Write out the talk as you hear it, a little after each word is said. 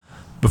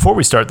Before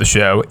we start the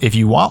show, if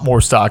you want more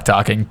stock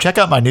talking, check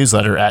out my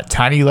newsletter at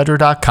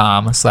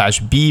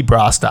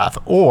tinyletter.com/bbrostov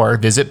or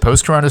visit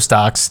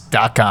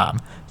postcoronastocks.com.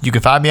 You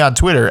can find me on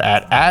Twitter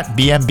at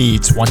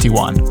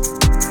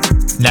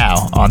BMB21.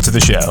 Now, on to the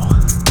show.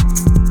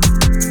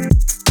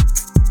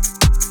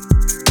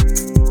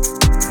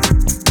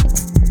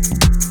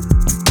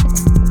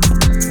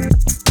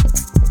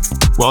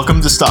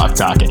 Welcome to Stock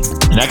Talking,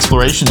 an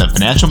exploration of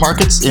financial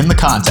markets in the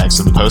context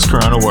of the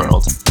post-corona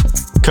world.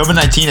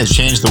 COVID-19 has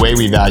changed the way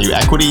we value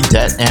equity,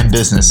 debt, and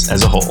business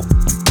as a whole.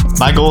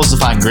 My goal is to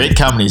find great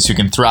companies who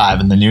can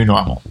thrive in the new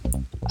normal.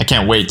 I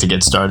can't wait to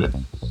get started.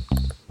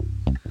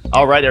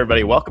 All right,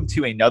 everybody, welcome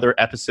to another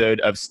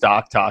episode of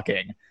Stock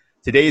Talking.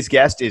 Today's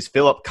guest is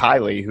Philip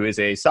Kiley, who is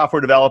a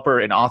software developer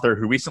and author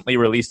who recently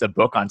released a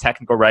book on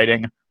technical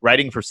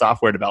writing for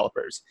software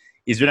developers.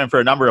 He's written for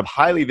a number of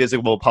highly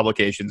visible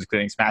publications,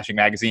 including Smashing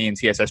Magazine,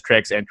 CSS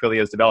Tricks, and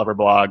Twilio's developer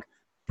blog.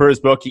 For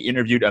his book, he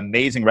interviewed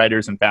amazing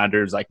writers and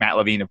founders like Matt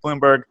Levine of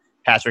Bloomberg,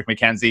 Patrick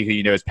McKenzie, who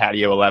you know as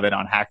Patio 11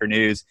 on Hacker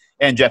News,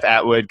 and Jeff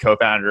Atwood,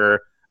 co-founder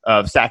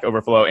of Stack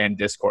Overflow and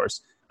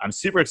Discourse. I'm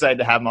super excited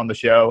to have him on the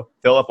show.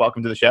 Philip,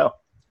 welcome to the show.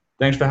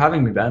 Thanks for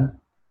having me, Ben.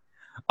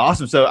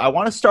 Awesome. So I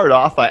want to start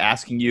off by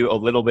asking you a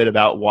little bit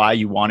about why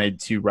you wanted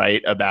to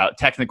write about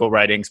technical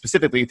writing,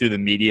 specifically through the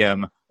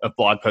medium of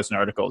blog posts and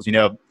articles. You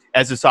know,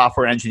 as a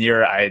software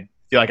engineer, I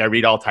feel like I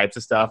read all types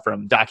of stuff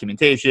from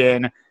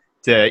documentation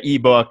to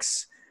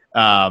ebooks,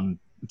 to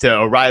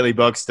O'Reilly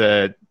books,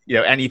 to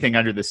anything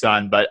under the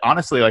sun. But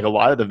honestly, like a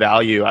lot of the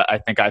value I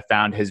think I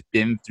found has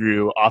been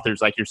through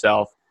authors like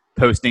yourself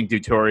posting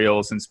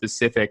tutorials and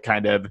specific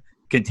kind of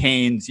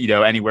contains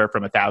anywhere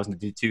from 1,000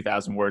 to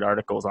 2,000 word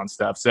articles on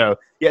stuff. So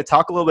yeah,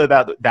 talk a little bit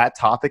about that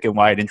topic and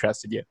why it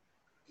interested you.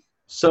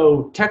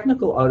 So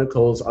technical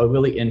articles are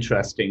really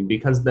interesting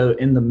because they're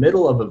in the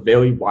middle of a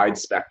very wide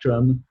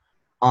spectrum.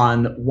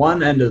 On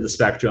one end of the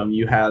spectrum,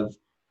 you have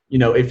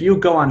if you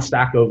go on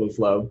Stack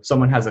Overflow,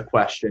 someone has a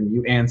question,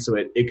 you answer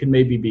it. It can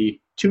maybe be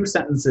 2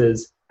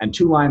 sentences and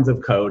 2 lines of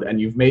code,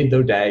 and you've made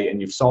their day and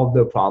you've solved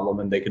their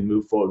problem and they can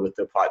move forward with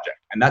their project.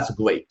 And that's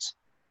great.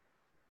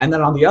 And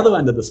then on the other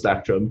end of the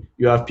spectrum,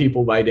 you have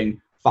people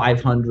writing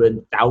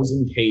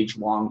 500,000-page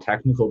long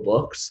technical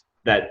books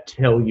that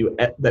tell you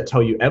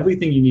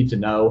everything you need to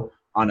know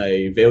on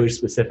a very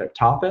specific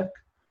topic.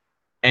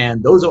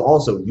 And those are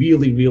also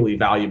really, really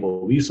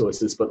valuable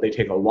resources, but they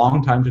take a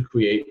long time to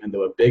create and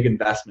they're a big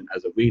investment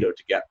as a reader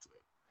to get through.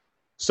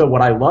 So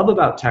what I love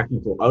about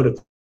technical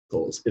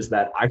articles is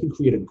that I can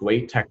create a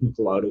great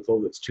technical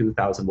article that's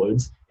 2,000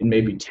 words in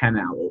maybe 10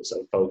 hours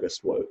of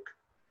focused work.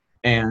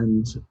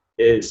 And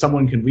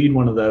someone can read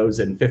one of those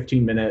in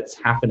 15 minutes,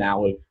 half an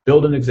hour,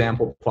 build an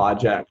example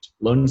project,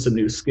 learn some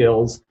new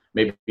skills,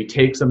 maybe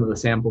take some of the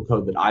sample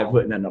code that I've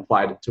written and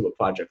applied it to a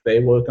project they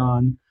work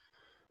on.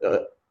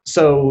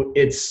 So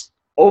it's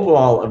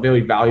overall a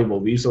very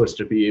valuable resource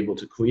to be able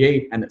to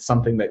create, and it's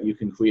something that you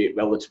can create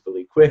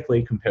relatively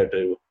quickly compared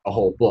to a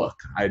whole book.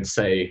 I'd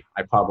say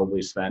I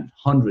probably spent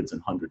hundreds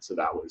and hundreds of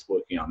hours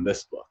working on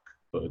this book,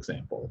 for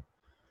example.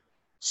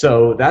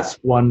 So that's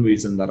one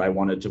reason that I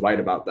wanted to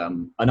write about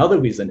them. Another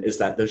reason is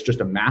that there's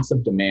just a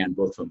massive demand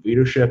both from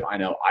readership. I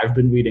know I've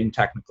been reading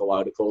technical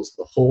articles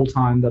the whole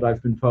time that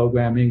I've been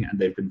programming, and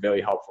they've been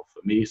very helpful for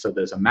me. So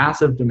there's a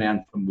massive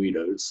demand from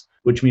readers,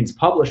 which means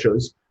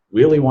publishers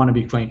really want to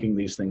be cranking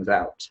these things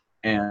out.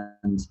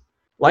 And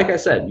like I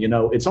said,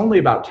 it's only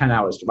about 10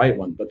 hours to write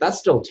one, but that's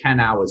still 10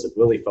 hours of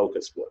really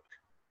focused work.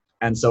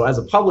 And so as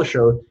a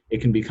publisher, it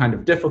can be kind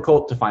of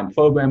difficult to find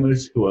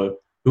programmers who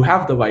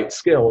have the right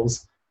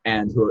skills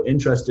and who are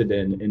interested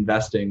in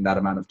investing that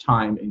amount of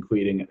time in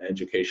creating an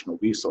educational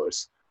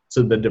resource.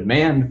 So the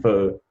demand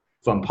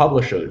from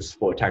publishers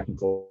for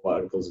technical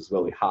articles is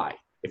really high.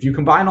 If you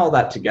combine all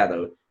that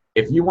together,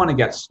 if you want to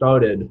get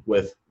started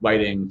with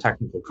writing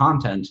technical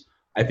content,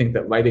 I think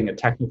that writing a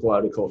technical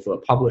article for a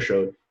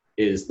publisher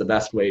is the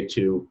best way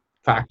to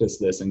practice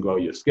this and grow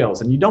your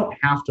skills. And you don't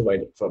have to write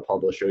it for a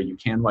publisher. You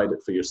can write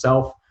it for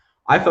yourself.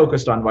 I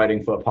focused on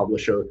writing for a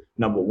publisher,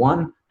 number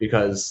one,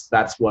 because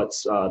that's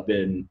what's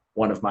been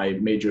one of my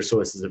major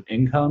sources of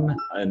income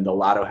in the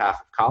latter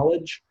half of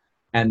college.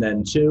 And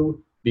then 2,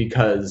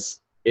 because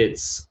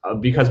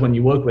when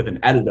you work with an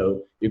editor,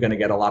 you're going to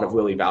get a lot of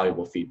really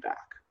valuable feedback.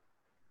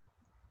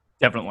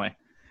 Definitely.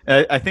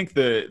 I think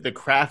the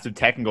craft of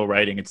technical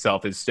writing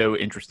itself is so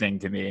interesting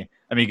to me.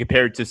 I mean,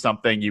 compared to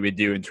something you would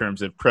do in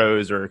terms of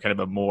prose or kind of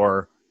a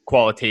more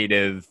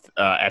qualitative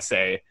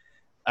essay,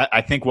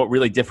 I think what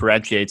really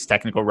differentiates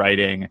technical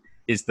writing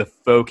is the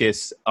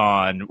focus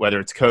on whether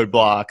it's code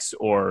blocks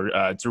or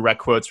direct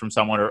quotes from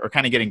someone or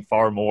kind of getting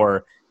far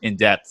more in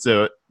depth.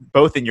 So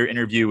both in your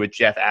interview with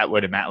Jeff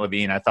Atwood and Matt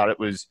Levine, I thought it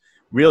was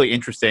really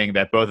interesting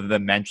that both of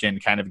them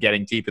mentioned kind of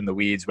getting deep in the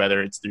weeds,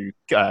 whether it's through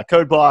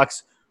code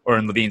blocks or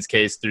in Levine's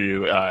case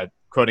through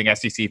quoting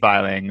SEC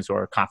filings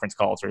or conference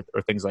calls or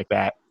things like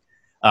that.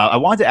 I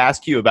wanted to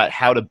ask you about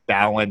how to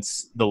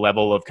balance the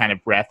level of kind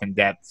of breadth and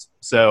depth.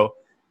 So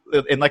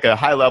in like a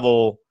high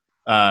level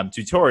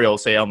tutorial,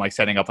 say on like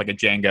setting up like a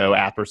Django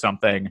app or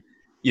something,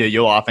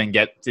 you'll often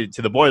get to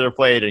the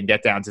boilerplate and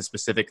get down to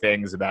specific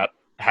things about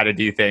how to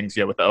do things,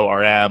 with the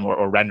ORM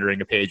or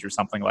rendering a page or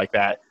something like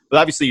that. But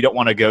obviously you don't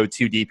want to go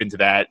too deep into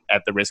that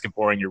at the risk of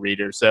boring your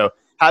readers. So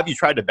how have you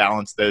tried to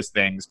balance those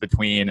things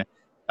between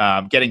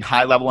getting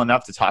high level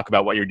enough to talk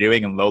about what you're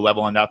doing and low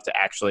level enough to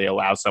actually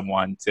allow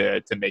someone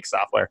to make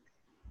software?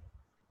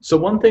 So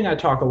one thing I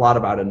talk a lot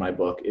about in my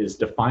book is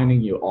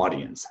defining your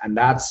audience, and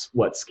that's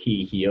what's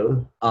key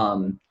here.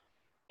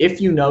 If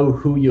you know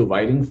who you're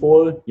writing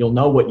for, you'll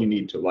know what you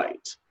need to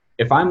write.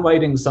 If I'm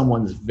writing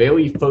someone's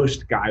very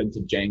first guide to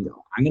Django,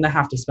 I'm going to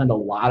have to spend a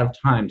lot of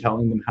time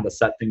telling them how to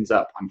set things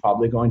up. I'm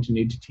probably going to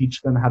need to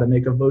teach them how to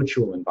make a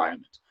virtual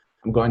environment.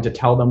 I'm going to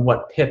tell them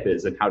what pip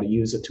is and how to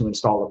use it to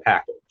install a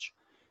package.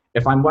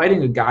 If I'm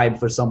writing a guide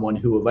for someone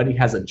who already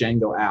has a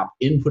Django app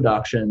in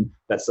production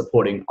that's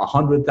supporting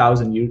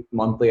 100,000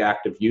 monthly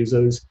active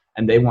users,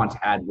 and they want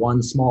to add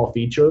one small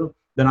feature,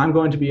 then I'm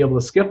going to be able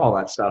to skip all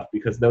that stuff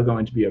because they're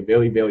going to be a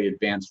very, very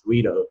advanced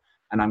reader,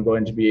 and I'm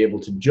going to be able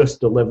to just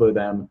deliver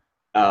them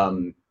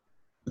some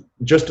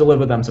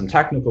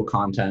technical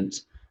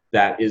content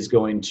that is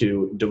going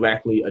to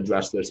directly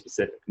address their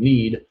specific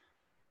need.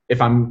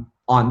 If I'm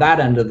on that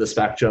end of the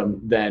spectrum,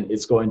 then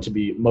it's going to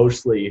be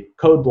mostly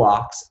code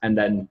blocks and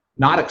then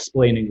not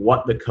explaining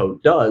what the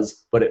code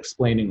does, but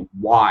explaining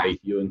why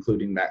you're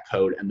including that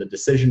code and the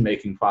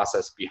decision-making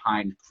process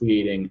behind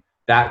creating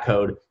that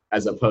code,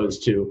 as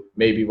opposed to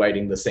maybe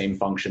writing the same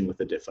function with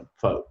a different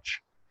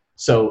approach.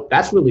 So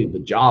that's really the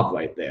job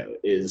right there,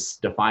 is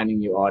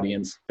defining your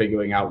audience,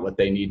 figuring out what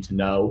they need to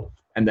know,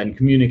 and then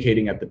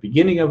communicating at the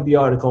beginning of the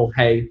article,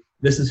 hey,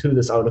 this is who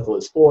this article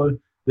is for,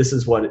 this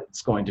is what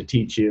it's going to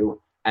teach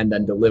you, and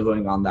then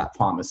delivering on that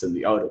promise in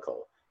the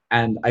article.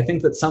 And I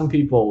think that some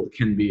people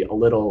can be a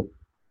little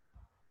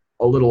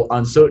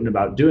uncertain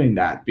about doing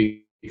that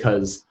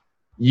because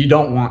you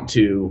don't want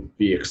to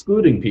be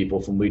excluding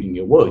people from reading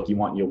your work. You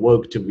want your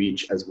work to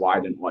reach as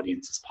wide an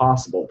audience as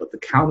possible. But the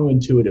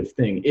counterintuitive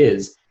thing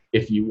is,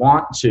 if you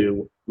want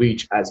to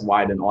reach as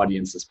wide an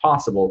audience as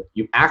possible,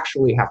 you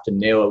actually have to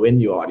narrow in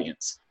your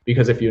audience.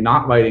 Because if you're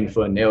not writing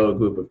for a narrow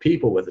group of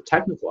people with a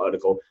technical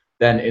article,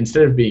 then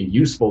instead of being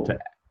useful to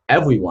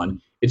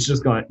everyone, it's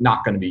just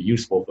not going to be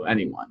useful for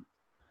anyone.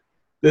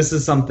 This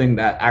is something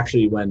that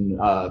actually when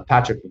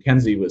Patrick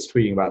McKenzie was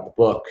tweeting about the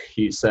book,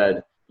 he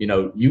said,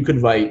 you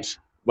could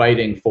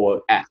writing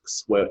for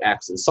X, where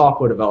X is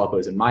software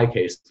developers in my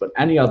case, but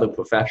any other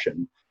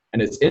profession.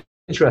 And it's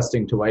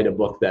interesting to write a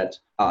book that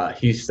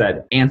he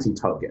said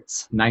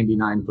anti-targets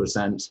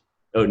 99%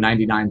 or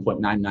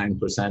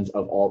 99.99%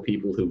 of all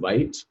people who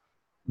write,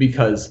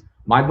 because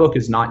my book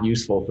is not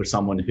useful for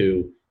someone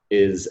who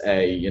is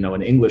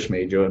an English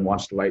major and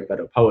wants to write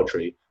better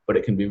poetry, but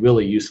it can be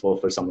really useful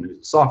for someone who's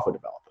a software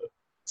developer.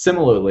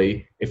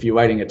 Similarly, if you're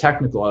writing a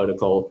technical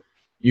article,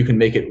 you can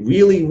make it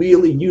really,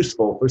 really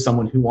useful for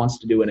someone who wants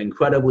to do an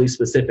incredibly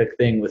specific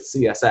thing with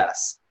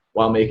CSS,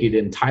 while making it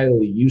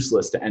entirely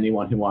useless to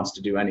anyone who wants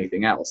to do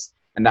anything else.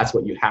 And that's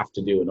what you have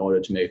to do in order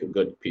to make a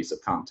good piece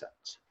of content.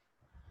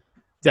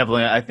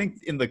 Definitely. I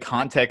think in the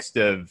context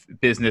of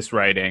business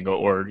writing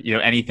or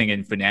anything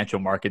in financial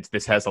markets,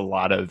 this has a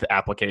lot of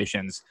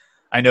applications.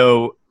 I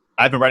know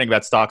I've been writing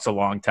about stocks a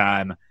long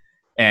time,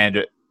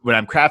 and when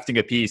I'm crafting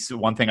a piece,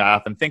 one thing I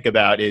often think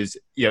about is,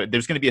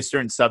 there's going to be a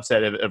certain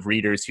subset of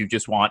readers who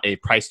just want a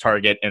price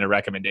target and a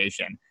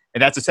recommendation.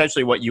 And that's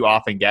essentially what you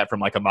often get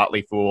from like a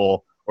Motley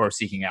Fool or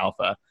Seeking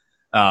Alpha.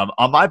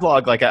 On my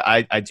blog,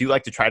 I do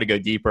like to try to go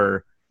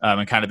deeper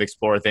and kind of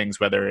explore things,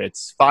 whether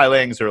it's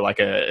filings or like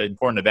an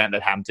important event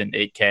that happened in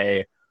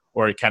 8K,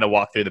 or kind of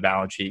walk through the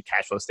balance sheet,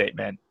 cash flow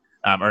statement,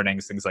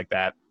 earnings, things like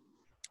that.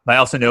 But I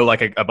also know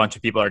a bunch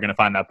of people are going to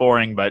find that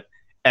boring, but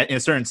in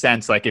a certain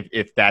sense,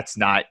 if that's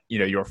not,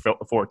 your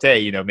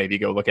forte, maybe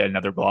go look at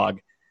another blog.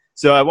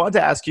 So I wanted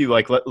to ask you,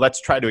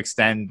 let's try to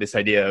extend this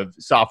idea of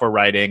software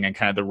writing and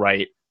kind of the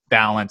right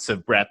balance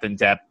of breadth and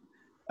depth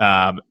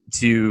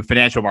to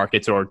financial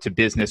markets or to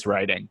business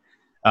writing.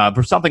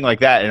 For something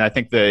like that, and I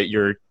think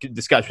your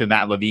discussion with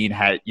Matt Levine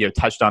had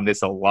touched on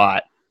this a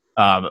lot.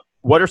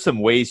 What are some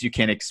ways you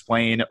can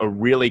explain a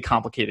really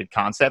complicated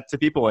concept to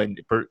people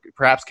and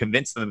perhaps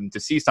convince them to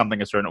see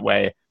something a certain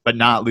way, but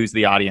not lose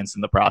the audience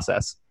in the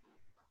process?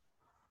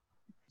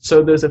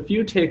 So there's a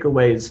few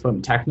takeaways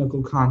from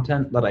technical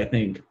content that I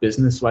think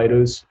business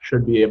writers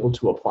should be able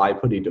to apply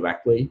pretty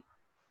directly.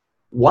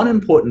 One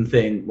important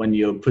thing when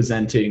you're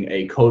presenting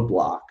a code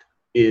block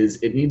is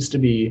it needs to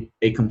be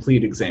a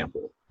complete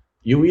example.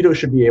 Your reader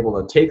should be able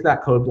to take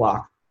that code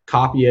block,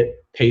 copy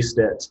it, paste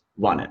it,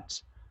 run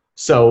it.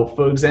 So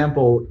for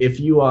example, if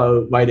you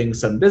are writing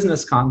some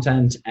business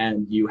content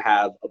and you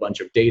have a bunch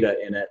of data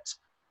in it,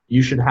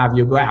 you should have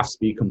your graphs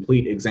be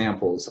complete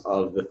examples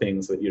of the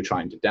things that you're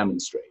trying to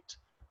demonstrate.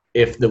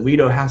 If the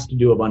reader has to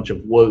do a bunch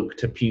of work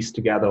to piece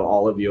together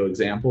all of your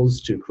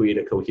examples to create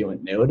a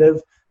coherent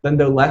narrative, then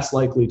they're less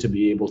likely to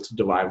be able to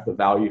derive the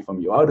value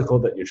from your article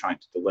that you're trying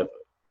to deliver.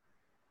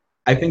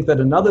 I think that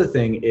another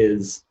thing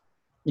is,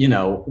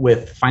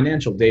 with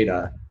financial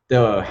data,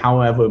 there are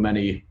however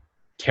many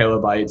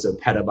terabytes or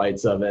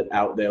petabytes of it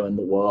out there in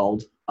the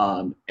world.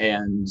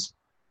 And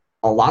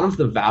a lot of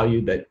the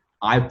value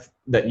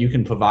that you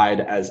can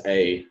provide as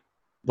a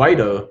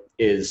writer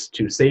is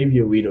to save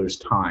your readers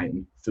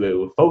time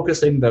through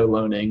focusing their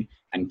learning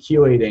and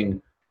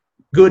curating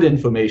good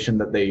information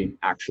that they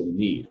actually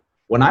need.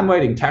 When I'm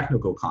writing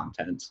technical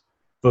content,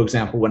 for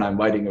example, when I'm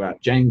writing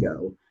about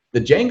Django, the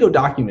Django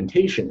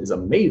documentation is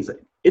amazing.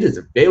 It is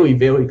very,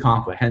 very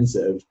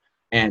comprehensive,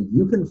 and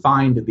you can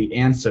find the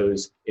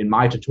answers in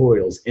my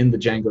tutorials in the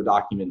Django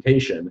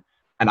documentation.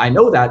 And I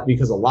know that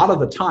because a lot of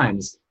the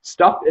times,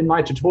 stuff in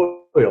my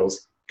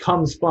tutorials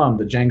comes from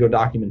the Django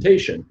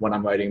documentation when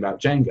I'm writing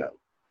about Django.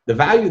 The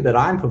value that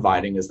I'm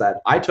providing is that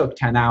I took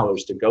 10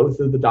 hours to go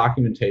through the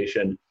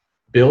documentation,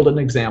 build an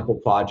example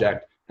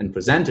project, and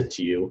present it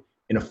to you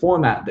in a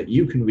format that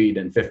you can read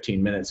in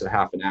 15 minutes or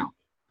half an hour.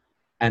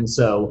 And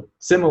so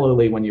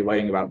similarly, when you're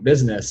writing about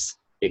business,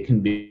 it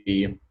can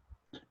be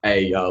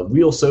a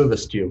real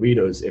service to your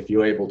readers if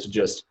you're able to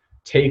just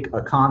take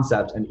a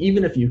concept, and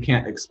even if you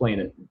can't explain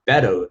it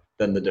better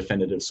than the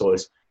definitive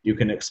source, you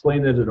can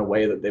explain it in a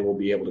way that they will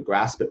be able to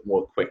grasp it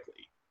more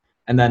quickly.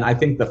 And then I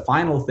think the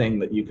final thing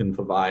that you can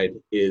provide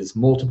is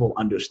multiple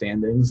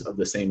understandings of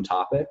the same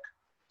topic.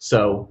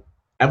 So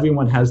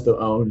everyone has their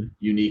own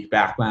unique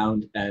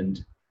background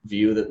and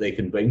view that they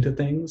can bring to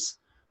things.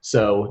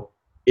 So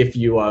if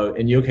you are,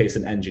 in your case,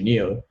 an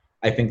engineer,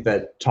 I think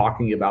that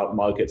talking about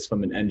markets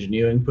from an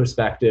engineering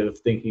perspective,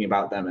 thinking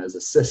about them as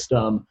a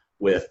system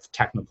with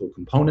technical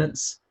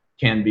components,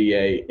 can be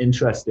an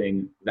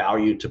interesting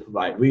value to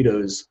provide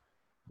readers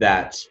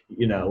that,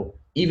 you know,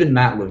 even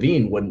Matt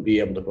Levine wouldn't be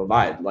able to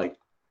provide. Like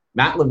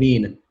Matt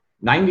Levine,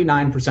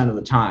 99% of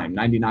the time,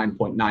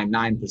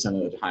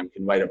 99.99% of the time,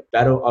 can write a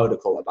better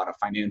article about a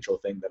financial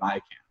thing than I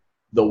can.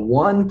 The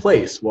one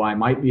place where I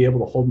might be able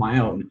to hold my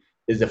own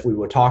is if we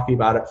were talking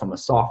about it from a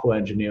software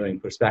engineering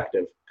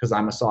perspective, because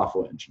I'm a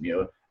software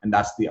engineer, and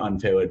that's the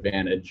unfair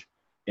advantage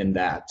in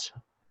that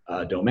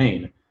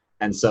domain.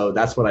 And so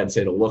that's what I'd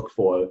say to look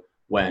for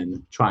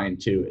when trying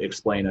to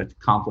explain a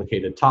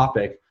complicated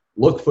topic.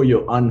 Look for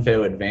your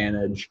unfair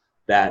advantage,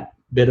 that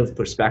bit of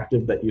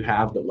perspective that you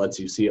have that lets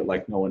you see it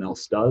like no one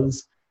else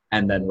does,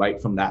 and then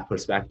write from that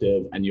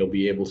perspective, and you'll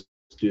be able to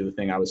do the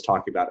thing I was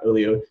talking about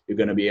earlier. You're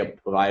going to be able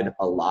to provide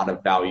a lot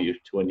of value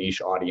to a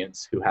niche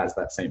audience who has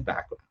that same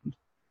background.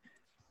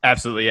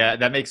 Absolutely. Yeah,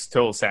 that makes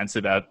total sense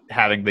about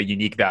having the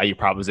unique value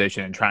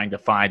proposition and trying to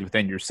find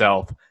within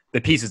yourself the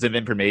pieces of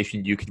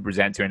information you can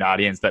present to an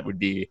audience that would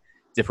be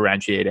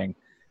differentiating.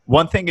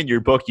 One thing in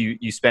your book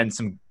you spend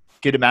some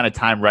good amount of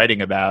time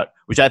writing about,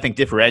 which I think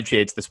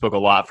differentiates this book a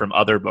lot from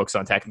other books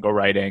on technical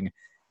writing,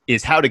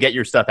 is how to get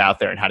your stuff out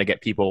there and how to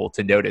get people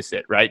to notice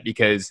it, right?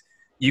 Because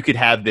you could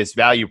have this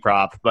value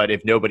prop, but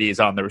if nobody is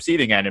on the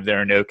receiving end, if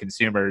there are no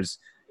consumers,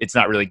 it's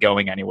not really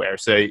going anywhere.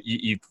 So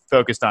you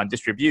focused on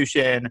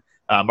distribution,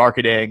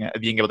 marketing,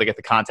 being able to get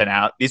the content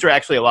out. These are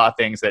actually a lot of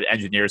things that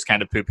engineers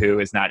kind of poo-poo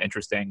is not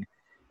interesting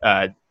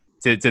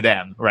to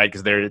them, right?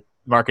 Because their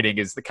marketing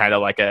is the kind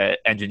of like a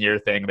engineer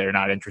thing they're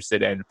not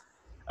interested in.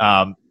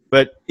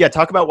 But yeah,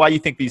 talk about why you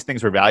think these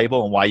things were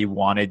valuable and why you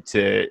wanted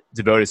to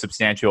devote a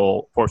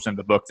substantial portion of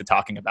the book to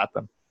talking about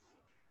them.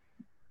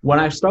 When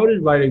I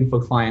started writing for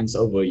clients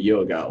over a year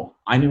ago,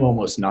 I knew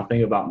almost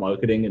nothing about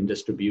marketing and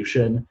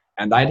distribution.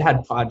 And I'd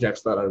had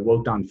projects that I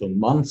worked on for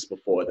months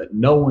before that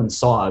no one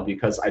saw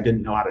because I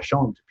didn't know how to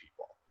show them to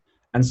people.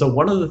 And so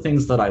one of the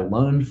things that I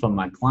learned from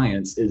my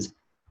clients is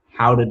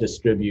how to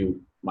distribute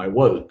my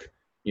work,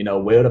 you know,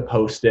 where to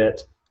post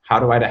it, how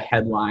to write a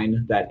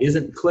headline that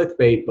isn't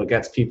clickbait but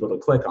gets people to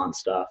click on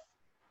stuff,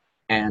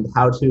 and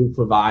how to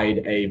provide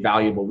a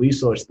valuable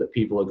resource that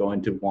people are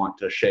going to want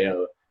to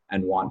share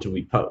and want to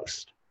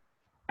repost.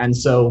 And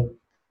so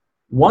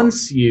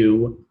once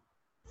you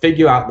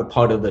figure out the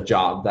part of the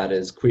job that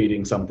is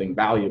creating something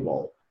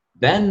valuable,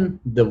 then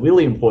the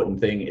really important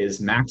thing is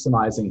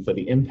maximizing for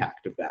the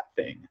impact of that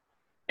thing.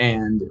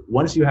 And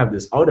once you have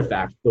this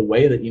artifact, the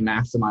way that you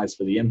maximize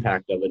for the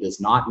impact of it is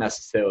not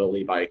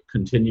necessarily by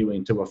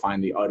continuing to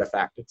refine the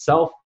artifact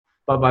itself,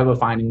 but by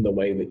refining the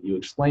way that you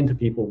explain to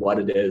people what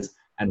it is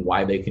and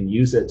why they can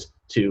use it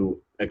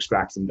to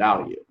extract some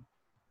value.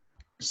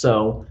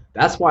 So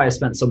that's why I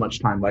spent so much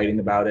time writing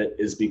about it,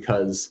 is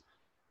because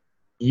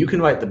you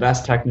can write the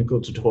best technical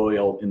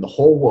tutorial in the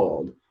whole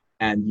world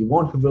and you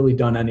won't have really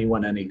done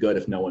anyone any good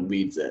if no one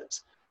reads it.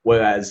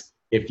 Whereas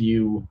if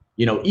you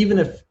know, even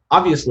if,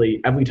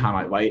 obviously every time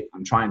I write,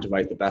 I'm trying to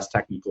write the best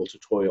technical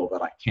tutorial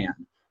that I can.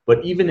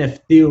 But even if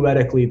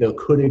theoretically there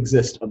could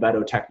exist a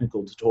better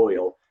technical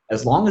tutorial,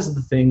 as long as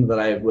the thing that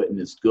I have written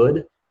is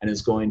good and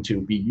is going to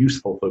be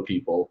useful for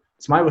people,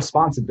 it's my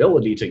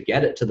responsibility to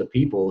get it to the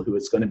people who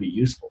it's going to be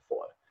useful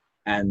for.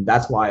 And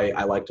that's why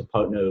I like to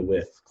partner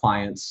with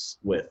clients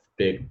with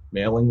big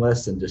mailing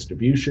lists and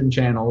distribution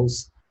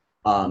channels,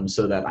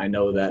 so that I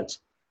know that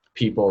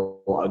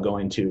people are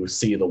going to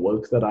see the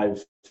work that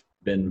I've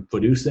been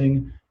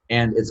producing.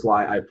 And it's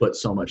why I put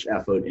so much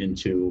effort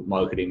into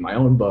marketing my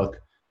own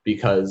book,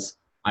 because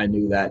I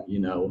knew that, you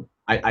know,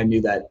 I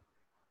knew that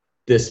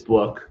this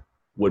book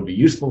would be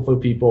useful for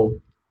people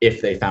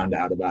if they found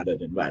out about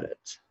it and read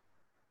it.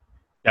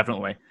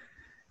 Definitely.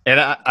 And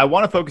I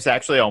want to focus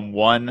actually on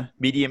one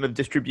medium of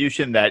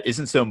distribution that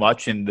isn't so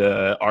much in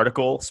the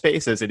article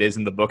space as it is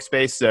in the book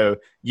space. So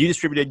you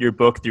distributed your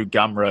book through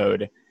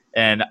Gumroad.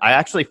 And I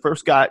actually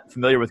first got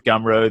familiar with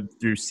Gumroad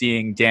through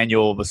seeing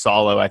Daniel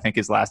Vassallo, I think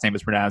his last name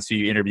is pronounced, who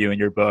you interview in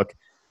your book,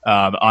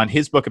 on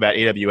his book about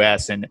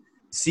AWS. And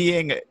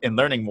seeing and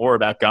learning more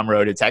about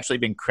Gumroad, it's actually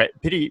been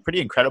pretty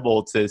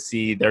incredible to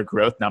see their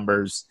growth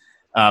numbers,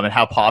 and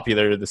how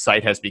popular the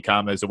site has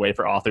become as a way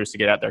for authors to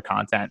get out their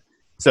content.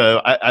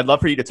 So I'd love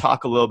for you to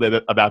talk a little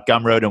bit about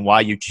Gumroad and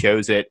why you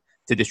chose it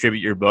to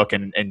distribute your book,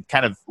 and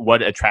kind of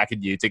what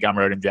attracted you to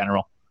Gumroad in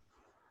general.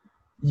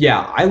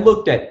 Yeah, I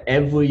looked at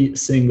every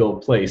single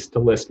place to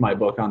list my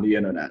book on the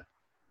internet.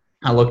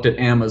 I looked at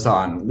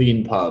Amazon,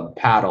 Leanpub,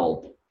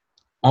 Paddle,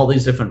 all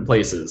these different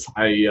places.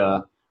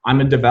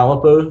 I'm a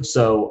developer,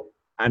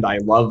 and I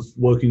love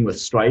working with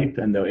Stripe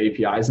and their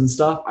APIs and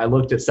stuff. I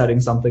looked at setting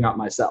something up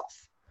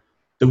myself.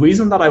 The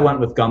reason that I went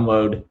with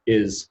Gumroad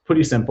is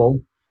pretty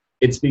simple.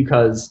 It's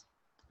because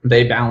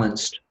they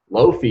balanced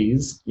low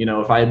fees. You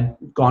know, if I had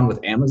gone with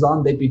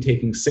Amazon, they'd be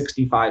taking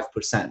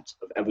 65%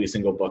 of every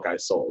single book I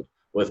sold.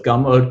 With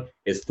Gumroad,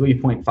 it's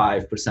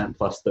 3.5%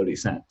 plus 30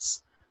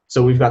 cents.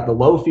 So we've got the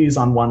low fees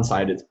on one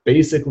side. It's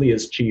basically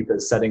as cheap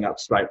as setting up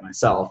Stripe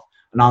myself.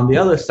 And on the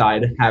other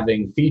side,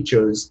 having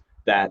features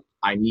that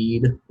I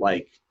need,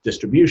 like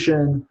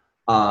distribution.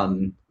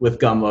 With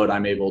Gumroad,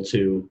 I'm able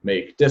to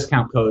make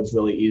discount codes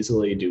really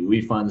easily, do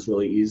refunds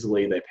really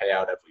easily. They pay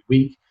out every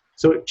week.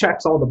 So it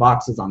checks all the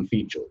boxes on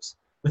features.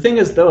 The thing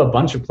is, there are a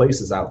bunch of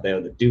places out there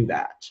that do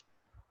that.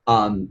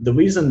 The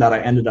reason that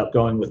I ended up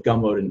going with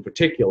Gumroad in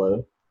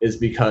particular is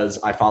because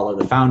I follow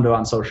the founder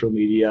on social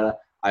media.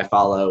 I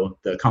follow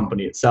the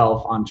company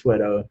itself on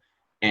Twitter,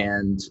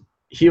 and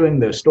hearing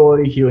their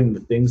story, hearing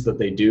the things that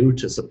they do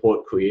to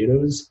support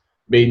creators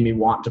made me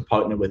want to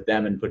partner with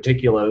them in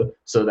particular,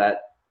 so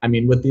that, I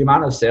mean, with the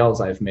amount of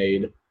sales I've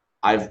made,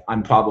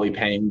 I'm probably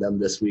paying them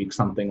this week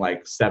something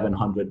like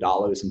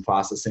 $700 in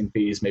processing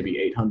fees,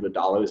 maybe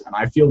 $800. And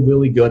I feel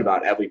really good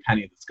about every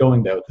penny that's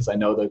going there because I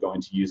know they're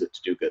going to use it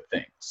to do good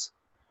things.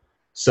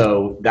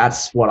 So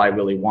that's what I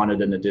really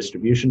wanted in a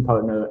distribution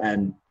partner.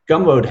 And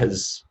Gumroad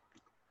has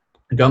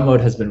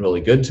been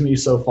really good to me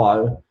so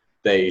far.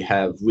 They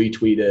have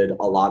retweeted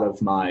a lot of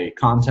my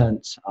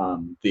content,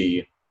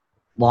 the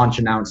launch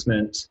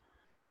announcement.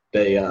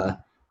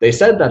 They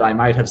said that I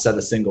might have set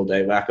a single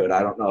day record.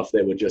 I don't know if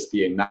they were just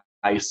being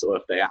nice or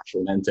if they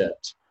actually meant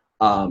it.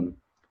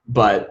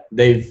 But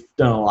they've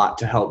done a lot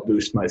to help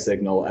boost my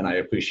signal, and I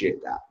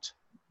appreciate that.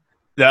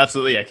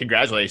 Absolutely. Yeah.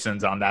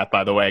 Congratulations on that,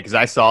 by the way, because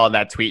I saw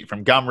that tweet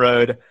from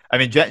Gumroad. I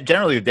mean,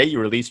 generally, the day you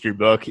released your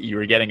book, you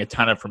were getting a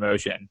ton of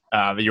promotion.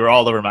 You were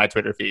all over my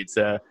Twitter feed,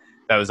 so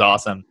that was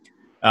awesome.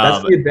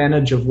 That's the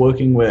advantage of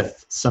working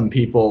with some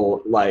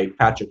people like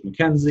Patrick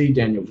McKenzie,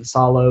 Daniel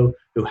Vassallo,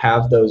 who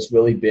have those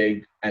really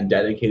big and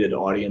dedicated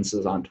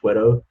audiences on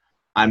Twitter.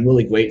 I'm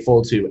really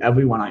grateful to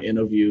everyone I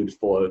interviewed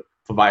for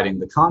providing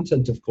the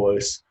content, of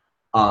course,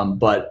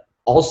 but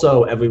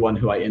also everyone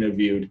who I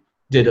interviewed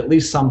did at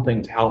least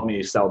something to help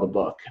me sell the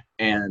book.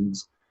 And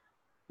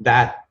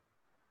that,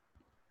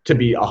 to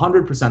be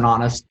 100%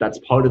 honest, that's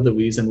part of the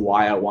reason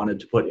why I wanted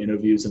to put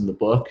interviews in the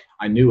book.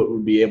 I knew it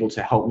would be able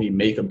to help me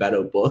make a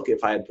better book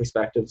if I had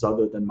perspectives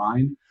other than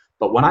mine.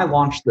 But when I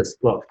launched this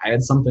book, I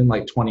had something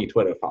like 20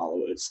 Twitter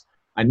followers.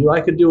 I knew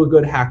I could do a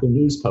good Hacker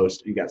News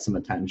post and get some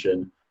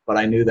attention, but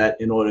I knew that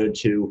in order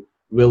to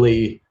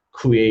really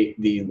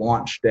create the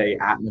launch day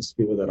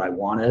atmosphere that I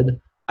wanted,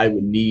 I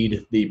would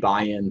need the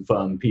buy-in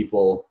from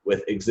people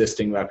with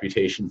existing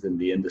reputations in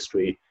the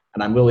industry.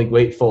 And I'm really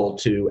grateful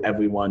to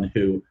everyone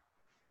who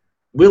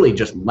really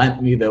just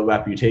lent me their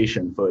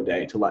reputation for a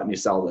day to let me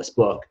sell this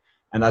book.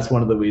 And that's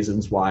one of the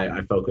reasons why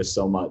I focus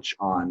so much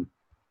on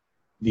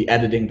the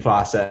editing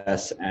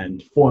process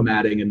and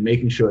formatting and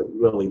making sure it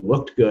really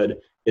looked good,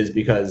 is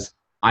because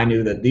I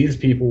knew that these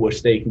people were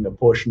staking a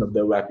portion of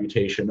their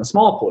reputation, a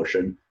small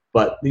portion,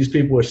 but these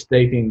people were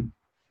staking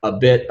a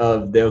bit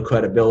of their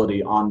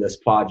credibility on this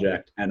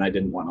project, and I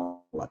didn't want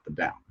to let them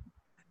down.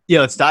 Yeah,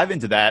 let's dive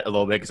into that a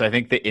little bit, because I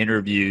think the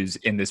interviews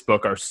in this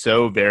book are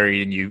so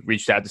varied, and you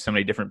reached out to so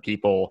many different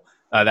people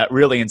that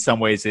really in some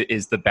ways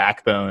is the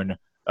backbone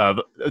of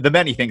the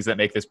many things that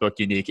make this book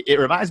unique. It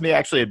reminds me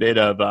actually a bit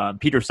of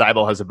Peter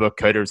Seibel has a book,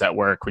 Coders at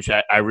Work, which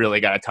I really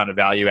got a ton of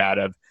value out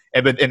of.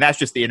 And that's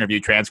just the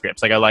interview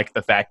transcripts. Like, I like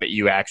the fact that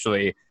you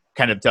actually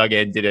kind of dug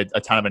in, did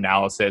a ton of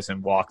analysis,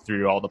 and walked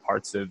through all the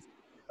parts of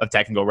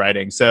technical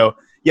writing. So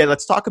yeah,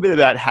 let's talk a bit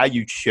about how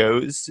you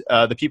chose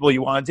the people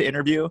you wanted to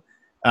interview.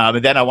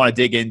 And then I want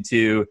to dig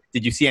into,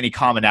 did you see any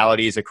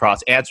commonalities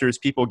across answers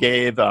people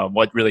gave?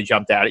 What really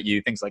jumped out at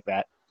you? Things like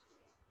that.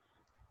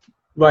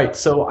 Right.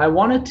 So I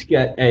wanted to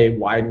get a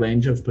wide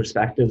range of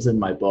perspectives in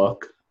my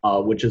book,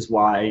 which is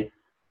why,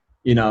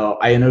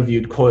 I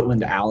interviewed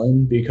Cortland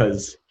Allen,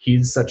 because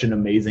he's such an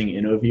amazing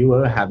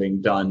interviewer, having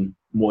done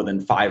more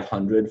than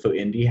 500 for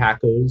indie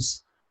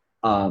hackers.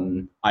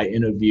 I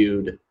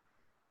interviewed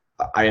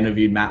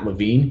Matt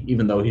Levine,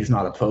 even though he's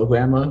not a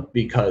programmer,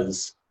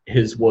 because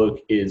his work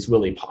is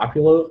really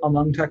popular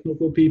among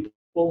technical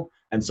people.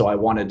 And so I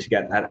wanted to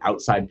get that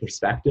outside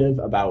perspective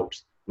about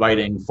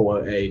writing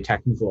for a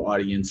technical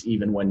audience,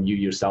 even when you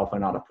yourself are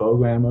not a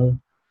programmer.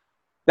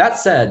 That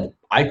said,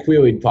 I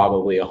queried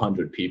probably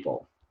 100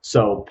 people.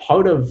 So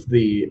part of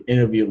the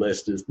interview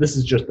list is, this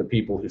is just the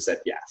people who said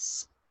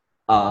yes.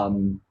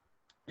 And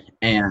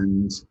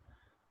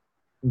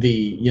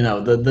there's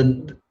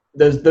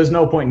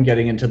no point in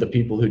getting into the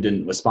people who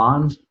didn't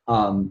respond.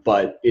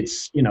 But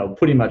it's,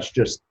 pretty much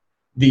just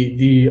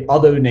the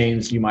other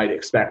names you might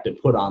expect to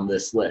put on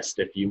this list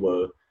if you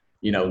were,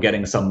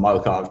 getting some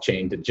Markov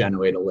chain to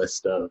generate a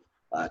list of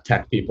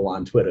tech people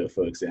on Twitter,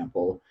 for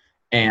example.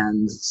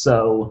 And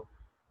so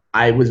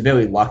I was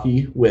very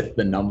lucky with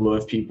the number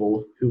of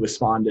people who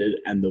responded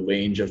and the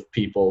range of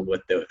people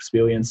with their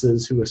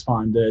experiences who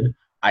responded.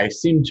 I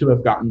seem to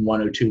have gotten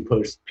one or two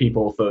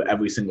people for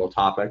every single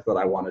topic that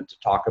I wanted to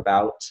talk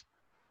about.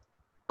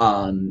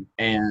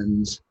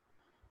 And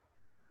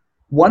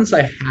once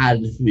I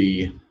had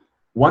the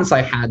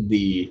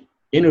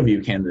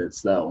interview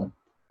candidates, though,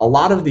 a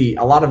lot of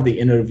the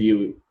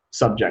interview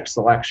subject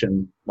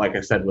selection, like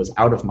I said, was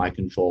out of my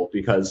control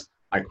because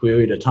I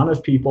queried a ton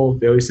of people,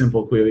 very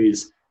simple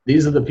queries.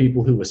 These are the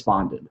people who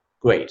responded.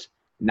 Great.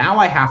 Now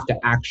I have to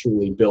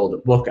actually build a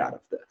book out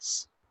of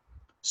this.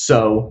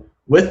 So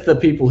with the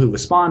people who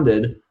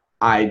responded,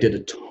 I did a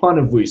ton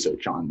of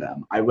research on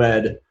them. I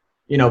read,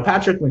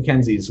 Patrick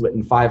McKenzie's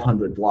written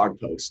 500 blog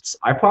posts.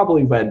 I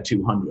probably read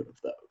 200 of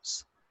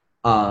those.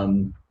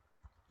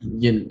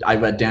 I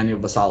read Daniel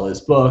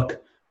Vasala's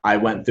book. I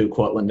went through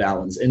Cortland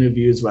Allen's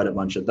interviews, read a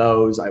bunch of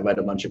those. I read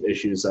a bunch of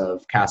issues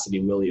of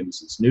Cassidy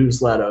Williams'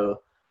 newsletter.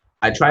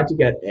 I tried to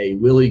get a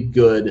really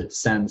good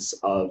sense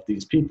of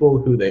these people,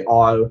 who they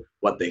are,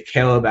 what they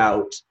care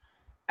about,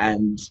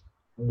 and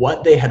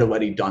what they had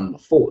already done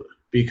before.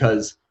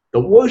 Because the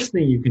worst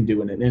thing you can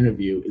do in an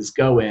interview is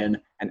go in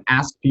and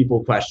ask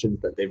people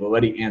questions that they've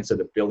already answered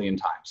a billion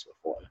times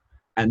before.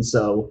 And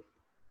so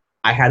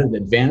I had an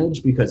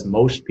advantage because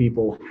most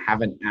people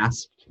haven't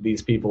asked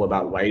these people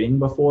about writing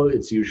before.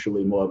 It's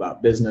usually more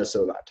about business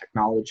or about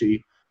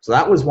technology. So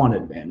that was one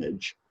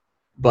advantage.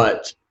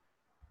 But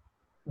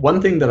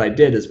one thing that I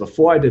did is,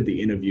 before I did the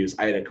interviews,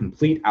 I had a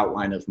complete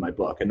outline of my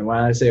book. And when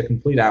I say a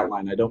complete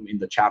outline, I don't mean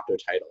the chapter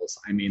titles.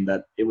 I mean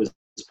that it was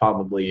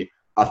probably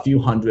a few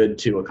hundred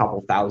to a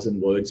couple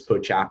thousand words per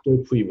chapter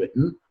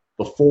pre-written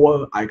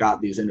before I got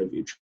these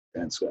interview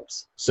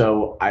transcripts.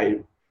 So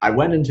I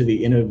went into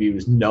the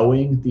interviews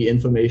knowing the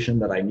information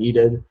that I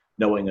needed,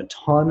 knowing a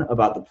ton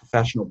about the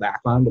professional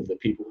background of the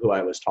people who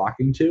I was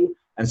talking to.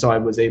 And so I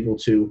was able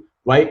to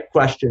write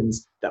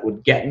questions that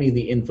would get me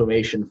the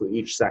information for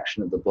each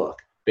section of the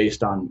book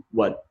based on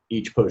what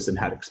each person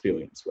had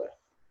experience with.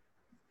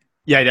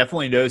 Yeah, I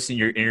definitely noticed in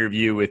your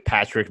interview with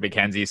Patrick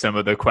McKenzie, some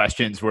of the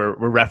questions were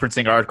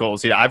referencing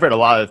articles. I've read a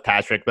lot of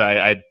Patrick,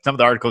 but some of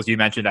the articles you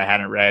mentioned I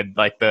hadn't read,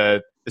 like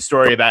the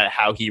story about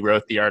how he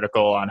wrote the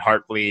article on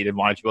Heartbleed and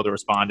wanted people to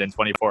respond in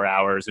 24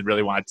 hours and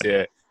really wanted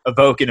to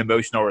evoke an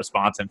emotional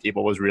response in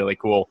people was really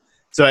cool.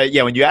 So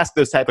when you ask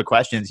those type of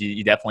questions,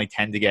 you definitely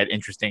tend to get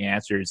interesting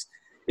answers.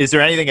 Is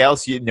there anything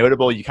else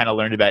notable you kind of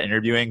learned about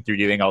interviewing through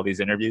doing all these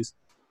interviews?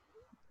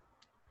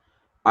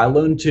 I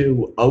learned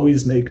to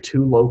always make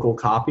 2 local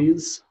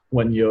copies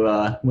when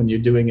you're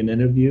doing an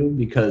interview,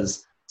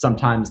 because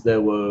sometimes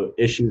there were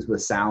issues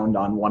with sound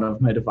on one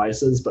of my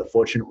devices, but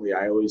fortunately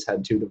I always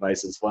had 2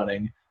 devices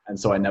running, and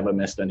so I never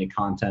missed any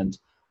content.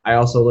 I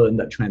also learned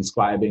that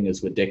transcribing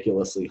is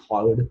ridiculously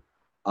hard.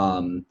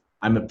 I'm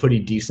a pretty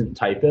decent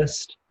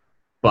typist,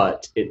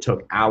 but it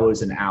took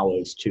hours and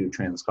hours to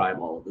transcribe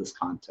all of this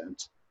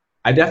content.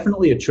 I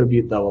definitely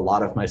attribute, though, a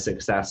lot of my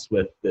success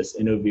with this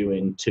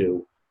interviewing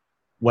to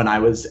when I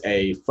was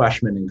a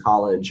freshman in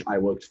college. I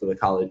worked for the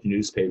college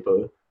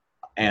newspaper,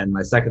 and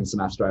my second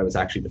semester I was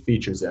actually the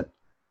features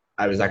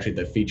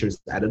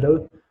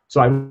editor.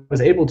 So I was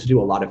able to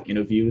do a lot of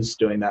interviews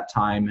during that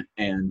time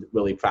and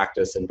really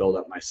practice and build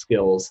up my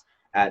skills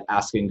at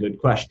asking good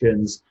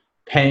questions,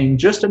 paying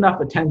just enough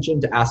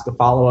attention to ask a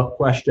follow-up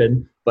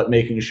question, but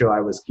making sure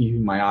I was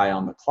keeping my eye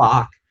on the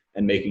clock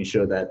and making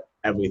sure that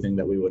everything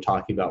that we were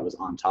talking about was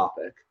on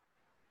topic.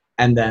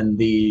 And then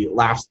the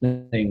last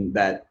thing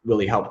that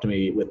really helped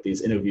me with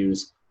these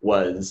interviews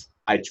was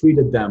I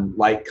treated them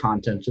like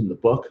content in the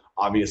book.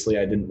 Obviously,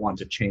 I didn't want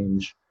to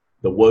change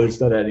the words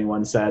that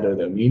anyone said or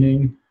their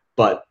meaning,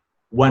 but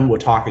when we're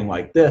talking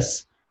like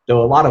this, there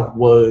are a lot of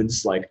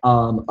words like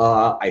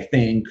I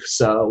think,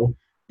 so,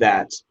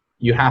 that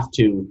you have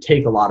to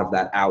take a lot of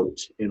that out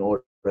in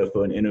order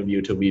for an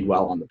interview to read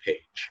well on the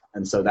page.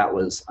 And so that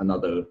was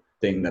another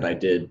thing that I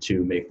did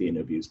to make the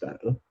interviews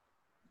better.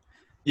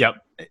 Yep.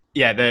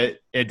 Yeah,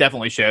 it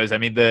definitely shows. I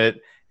mean,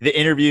 the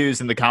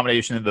interviews and the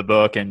combination of the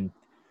book and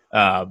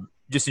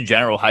just in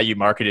general how you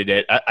marketed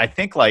it, I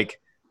think, like,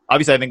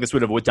 obviously I think this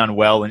would have done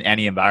well in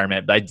any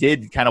environment, but I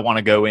did kind of want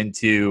to go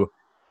into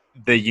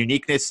the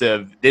uniqueness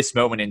of this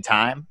moment in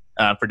time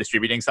for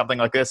distributing something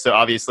like this. So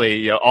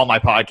obviously, all my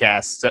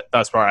podcasts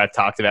thus far, I've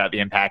talked about the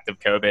impact of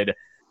COVID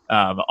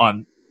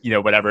on,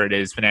 whatever it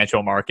is,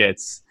 financial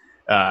markets,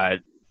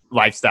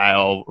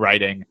 lifestyle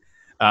writing.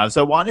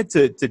 So I wanted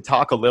to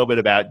talk a little bit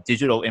about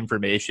digital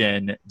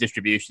information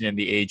distribution in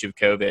the age of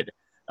COVID.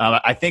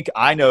 I think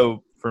I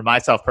know for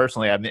myself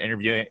personally,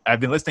 I've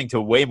been listening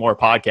to way more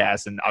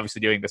podcasts and obviously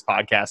doing this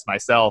podcast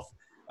myself,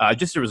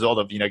 just a result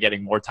of,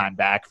 getting more time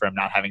back from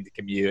not having to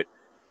commute,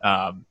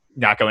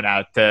 not going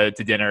out to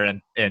dinner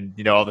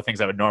and, all the things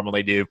I would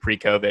normally do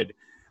pre-COVID.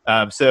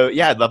 So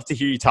yeah, I'd love to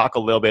hear you talk a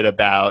little bit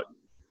about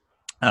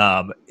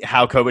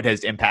how COVID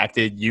has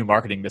impacted you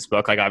marketing this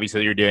book. Like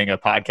obviously you're doing a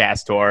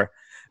podcast tour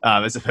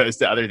as opposed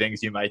to other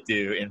things you might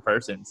do in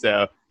person.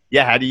 So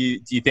yeah, how do you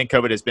think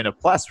COVID has been a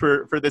plus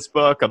for this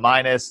book, a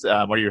minus?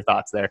 What are your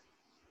thoughts there?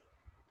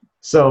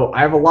 So I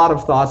have a lot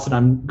of thoughts, and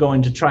I'm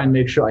going to try and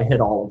make sure I hit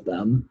all of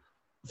them.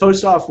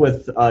 First off,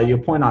 with your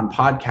point on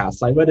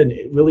podcasts, I read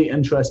a really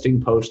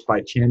interesting post by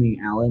Channing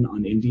Allen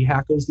on Indie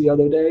Hackers the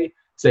other day,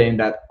 saying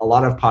that a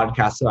lot of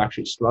podcasts are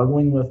actually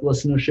struggling with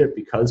listenership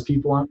because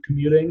people aren't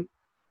commuting.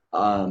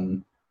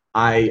 I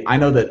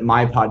know that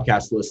my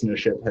podcast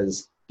listenership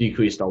has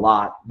decreased a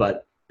lot,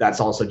 but that's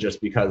also just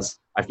because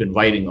I've been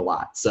writing a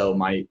lot. So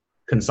my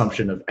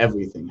consumption of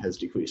everything has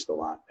decreased a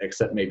lot,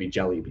 except maybe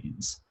jelly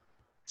beans.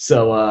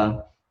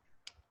 So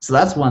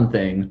that's one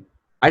thing.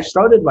 I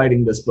started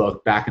writing this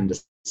book back in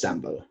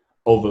December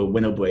over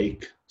winter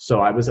break.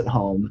 So I was at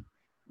home,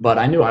 but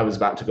I knew I was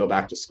about to go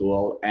back to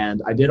school.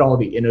 And I did all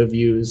the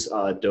interviews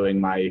during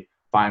my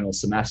final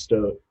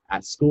semester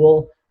at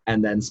school.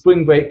 And then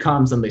spring break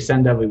comes and they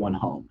send everyone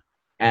home.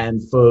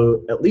 And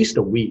for at least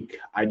a week,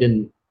 I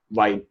didn't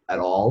write at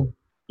all,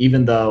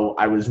 even though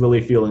I was really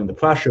feeling the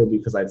pressure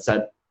because I'd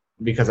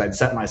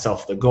set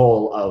myself the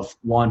goal of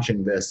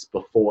launching this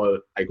before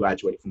I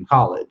graduate from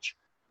college,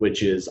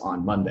 which is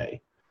on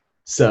Monday.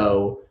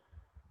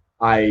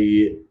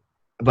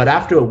 But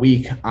after a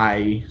week,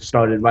 I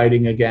started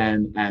writing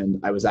again, and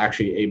I was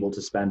actually able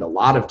to spend a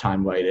lot of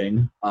time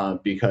writing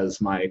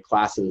because my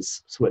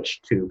classes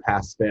switched to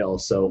pass-fail.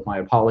 So my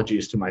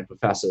apologies to my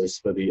professors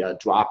for the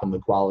drop in the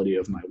quality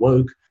of my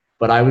work,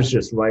 but I was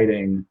just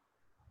writing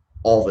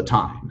all the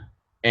time.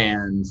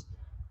 And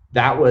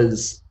that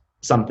was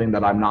something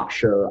that I'm not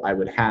sure I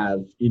would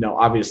have.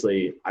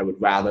 Obviously, I would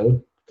rather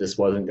this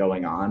wasn't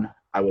going on.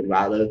 I would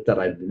rather that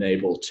I'd been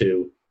able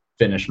to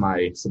finish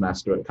my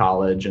semester at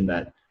college and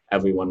that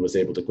everyone was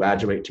able to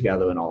graduate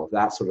together and all of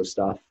that sort of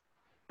stuff.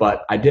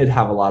 But I did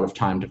have a lot of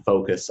time to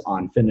focus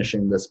on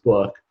finishing this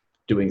book,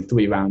 doing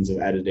 3 rounds of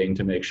editing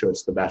to make sure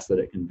it's the best that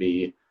it can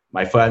be.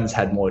 My friends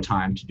had more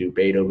time to do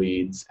beta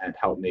reads and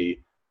help me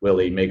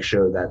really make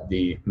sure that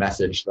the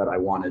message that I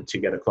wanted to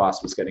get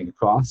across was getting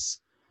across.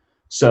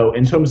 So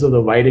in terms of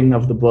the writing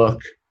of the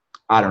book,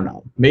 I don't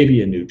know,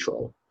 maybe a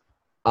neutral.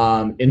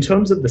 In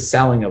terms of the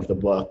selling of the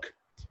book,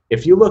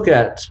 if you look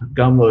at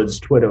Gumroad's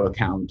Twitter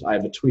account, I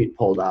have a tweet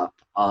pulled up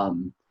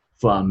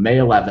from May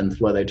 11th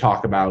where they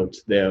talk about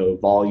their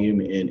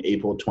volume in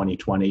April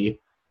 2020.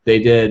 They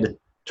did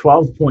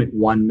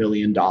 $12.1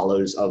 million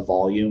of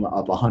volume,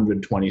 up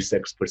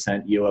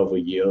 126% year over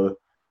year,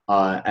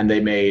 and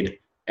they made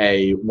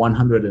a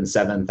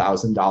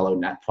 $107,000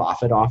 net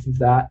profit off of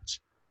that.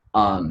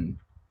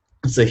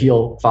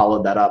 Sahil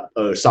followed that up,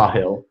 or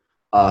Sahil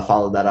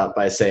followed that up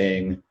by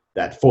saying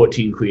that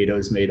 14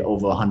 creators made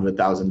over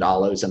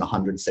 $100,000 and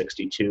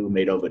 162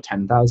 made over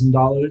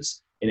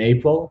 $10,000 in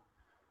April.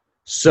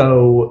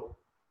 So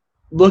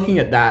looking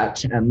at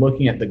that and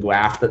looking at the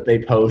graph that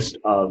they post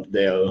of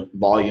their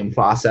volume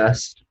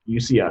processed, you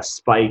see a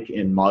spike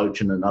in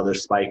March and another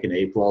spike in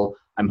April.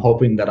 I'm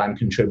hoping that I'm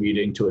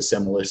contributing to a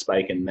similar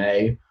spike in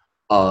May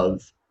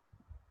of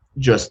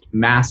just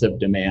massive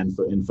demand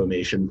for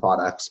information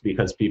products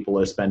because people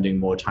are spending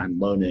more time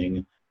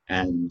learning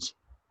and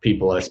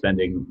people are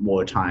spending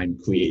more time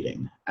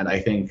creating. And I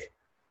think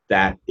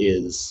that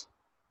is,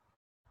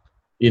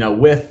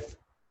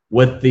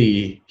 with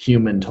the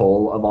human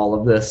toll of all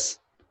of this,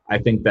 I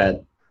think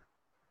that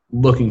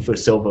looking for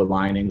silver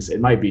linings,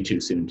 it might be too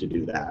soon to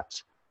do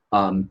that.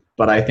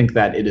 But I think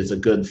that it is a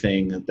good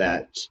thing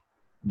that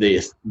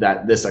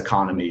this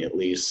economy, at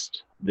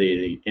least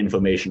the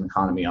information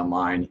economy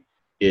online,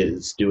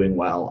 is doing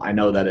well. I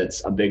know that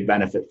it's a big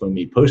benefit for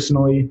me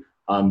personally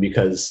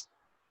because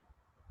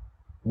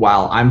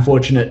while I'm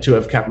fortunate to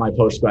have kept my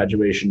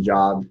post-graduation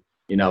job,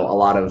 a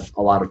lot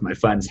of my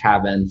friends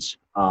haven't,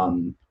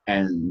 and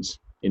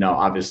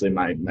obviously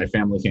my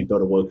family can't go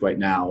to work right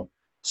now,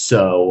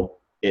 so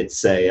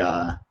it's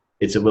a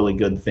really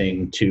good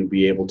thing to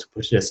be able to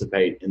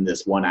participate in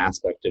this one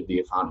aspect of the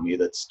economy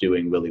that's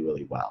doing really,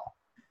 really well.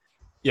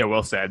 Yeah,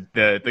 well said.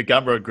 The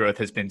Gumroad growth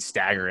has been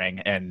staggering,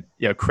 and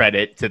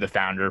credit to the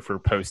founder for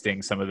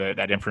posting some of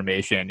that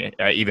information,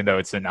 even though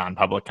it's a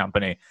non-public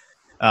company.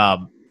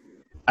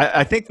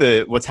 I think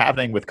what's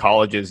happening with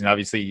colleges, and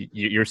obviously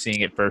you're seeing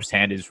it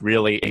firsthand, is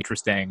really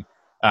interesting.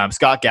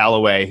 Scott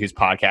Galloway, whose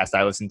podcast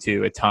I listen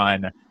to a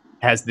ton,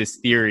 has this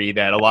theory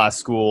that a lot of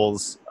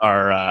schools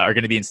are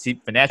going to be in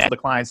steep financial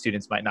decline.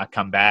 Students might not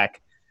come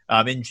back.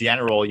 In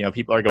general,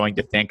 people are going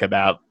to think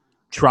about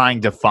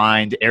trying to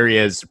find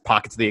areas,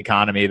 pockets of the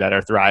economy that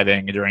are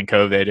thriving during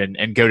COVID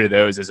and go to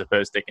those as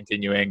opposed to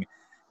continuing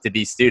to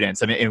be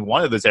students. I mean, and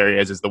one of those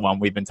areas is the one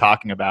we've been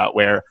talking about,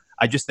 where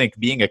I just think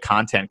being a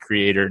content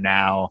creator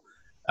now,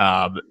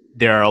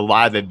 there are a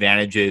lot of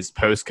advantages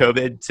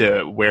post-COVID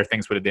to where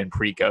things would have been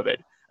pre-COVID.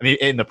 I mean,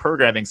 in the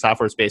programming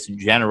software space in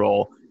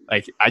general,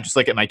 like I just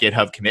look at my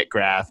GitHub commit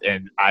graph,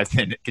 and I've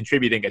been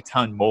contributing a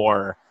ton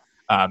more,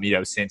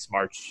 since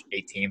March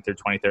 18th or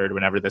 23rd,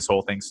 whenever this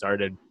whole thing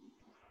started.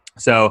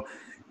 So,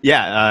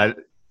 yeah,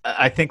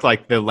 I think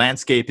like the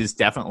landscape is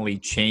definitely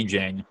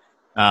changing.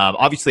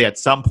 Obviously, at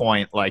some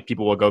point, like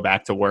people will go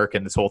back to work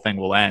and this whole thing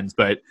will end.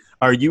 But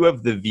are you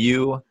of the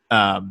view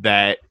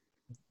that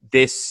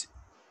this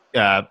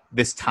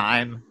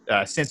time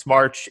since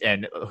March,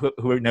 and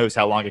who knows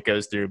how long it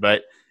goes through,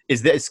 but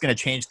is this going to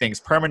change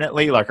things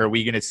permanently? Like, are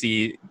we going to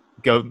see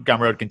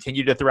Gumroad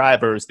continue to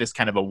thrive, or is this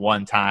kind of a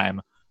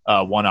one-time,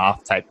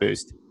 one-off type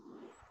boost?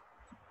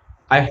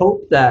 I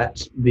hope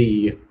that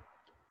the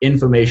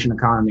information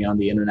economy on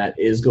the internet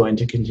is going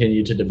to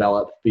continue to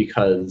develop,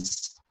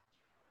 because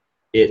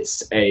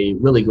it's a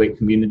really great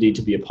community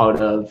to be a part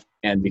of,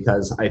 and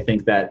because I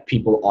think that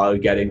people are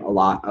getting a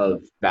lot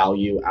of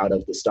value out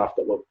of the stuff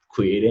that we're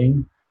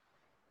creating.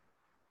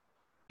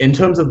 In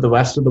terms of the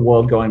rest of the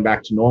world going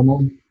back to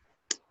normal,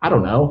 I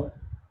don't know.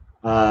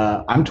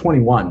 I'm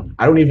 21.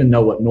 I don't even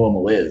know what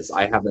normal is.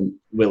 I haven't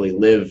really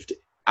lived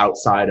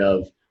outside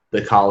of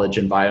the college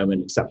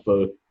environment except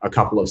for a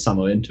couple of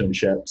summer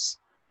internships.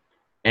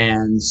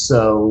 And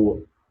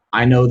so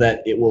I know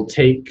that it will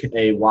take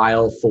a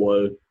while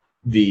for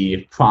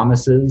the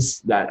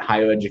promises that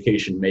higher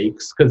education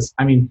makes. Because,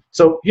 I mean,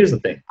 so here's the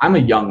thing. I'm a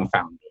young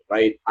founder,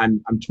 right?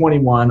 I'm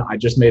 21. I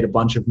just made a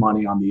bunch of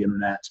money on the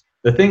internet.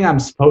 The thing I'm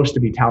supposed to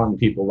be telling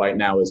people right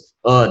now is,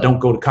 don't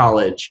go to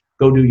college.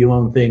 Go do your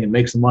own thing and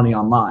make some money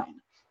online.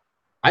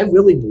 I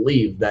really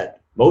believe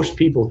that most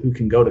people who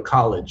can go to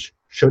college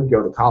should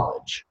go to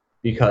college,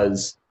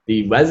 because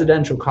the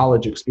residential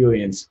college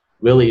experience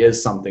really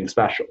is something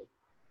special.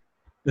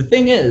 The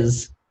thing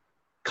is,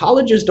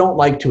 colleges don't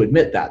like to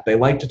admit that. They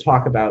like to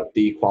talk about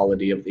the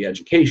quality of the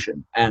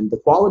education. And the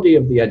quality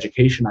of the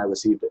education I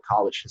received at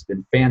college has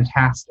been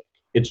fantastic.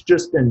 It's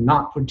just been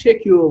not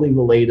particularly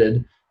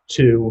related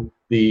to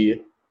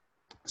the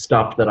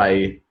stuff that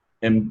I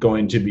am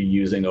going to be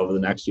using over the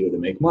next year to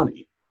make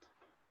money.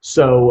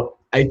 So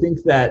I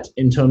think that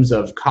in terms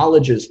of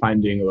colleges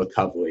finding a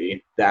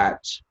recovery,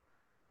 that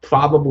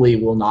probably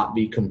will not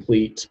be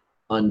complete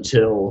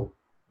until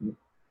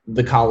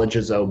the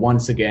colleges are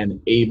once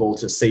again able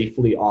to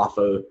safely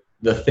offer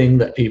the thing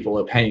that people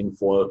are paying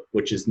for,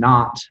 which is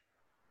not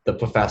the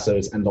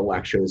professors and the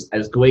lectures.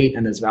 As great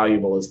and as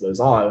valuable as those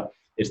are,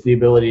 it's the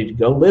ability to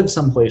go live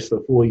someplace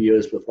for 4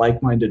 years with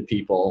like-minded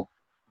people,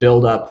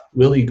 build up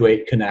really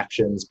great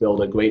connections,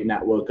 build a great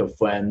network of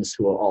friends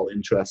who are all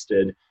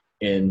interested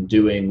in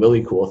doing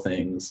really cool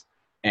things,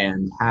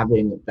 and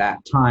having that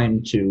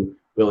time to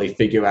really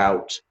figure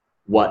out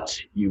what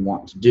you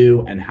want to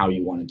do and how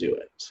you want to do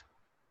it.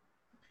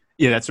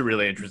 Yeah, that's a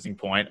really interesting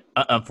point.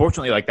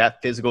 Unfortunately, like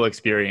that physical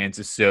experience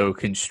is so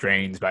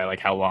constrained by like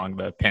how long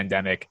the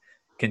pandemic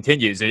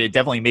continues. It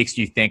definitely makes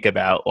you think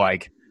about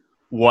like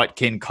what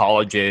can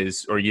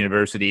colleges or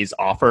universities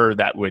offer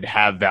that would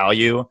have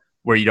value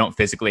where you don't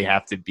physically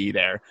have to be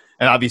there.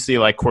 And obviously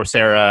like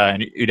Coursera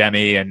and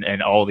Udemy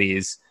and all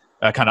these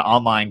kind of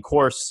online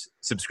course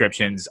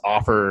subscriptions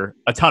offer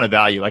a ton of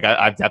value. Like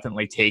I've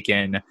definitely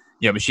taken,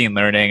 machine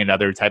learning and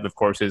other type of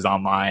courses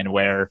online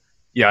where,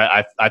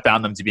 I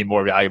found them to be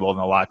more valuable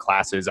than a lot of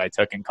classes I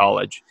took in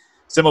college.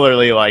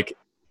 Similarly, like,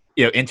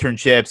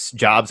 internships,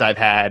 jobs I've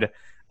had,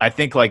 I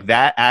think like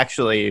that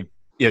actually,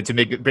 to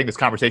bring this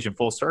conversation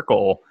full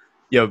circle,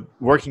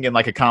 working in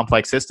like a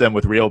complex system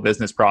with real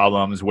business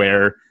problems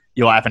where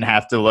you'll often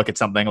have to look at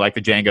something like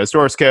the Django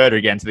source code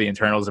or get into the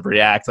internals of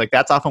React. Like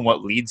that's often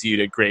what leads you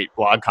to great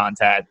blog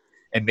content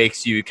and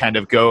makes you kind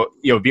of go,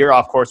 veer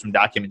off course from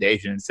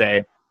documentation and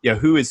say,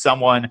 who is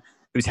someone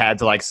who's had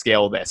to like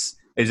scale this?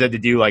 Is had to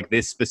do like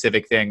this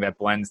specific thing that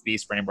blends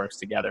these frameworks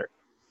together.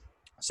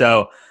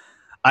 So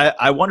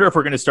I wonder if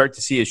we're going to start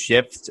to see a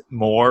shift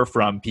more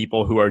from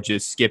people who are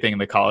just skipping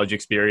the college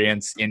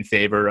experience in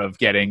favor of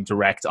getting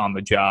direct on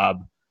the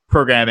job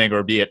programming,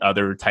 or be it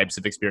other types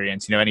of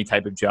experience, any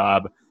type of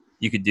job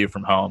you could do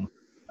from home.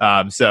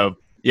 So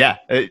yeah,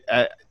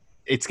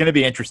 it's going to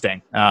be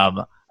interesting.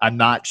 I'm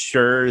not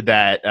sure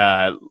that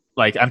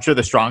I'm sure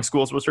the strong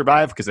schools will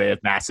survive because they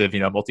have massive,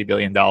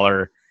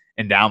 multi-billion-dollar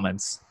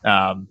endowments.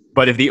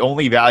 But if the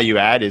only value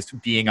add is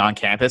being on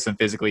campus and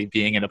physically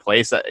being in a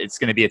place, it's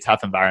going to be a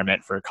tough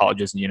environment for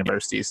colleges and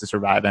universities to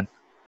survive in.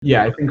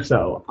 Yeah, I think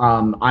so.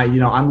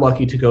 I'm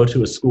lucky to go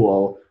to a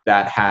school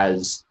that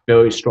has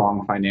very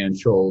strong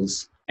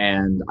financials,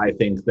 and I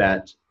think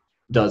that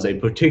does a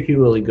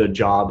particularly good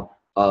job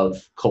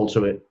of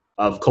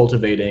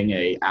cultivating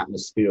a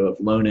atmosphere of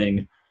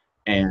learning,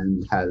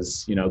 and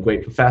has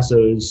great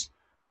professors,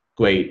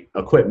 great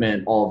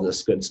equipment, all of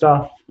this good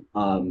stuff.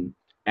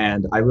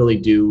 And I really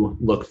do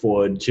look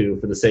forward to,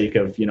 for the sake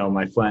of,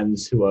 my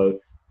friends who are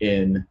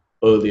in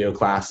earlier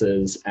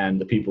classes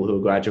and the people who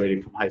are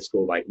graduating from high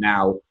school right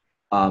now,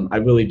 I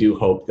really do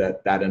hope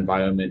that that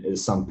environment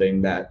is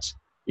something that,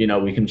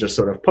 we can just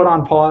sort of put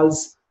on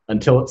pause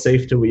until it's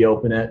safe to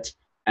reopen it,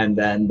 and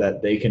then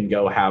that they can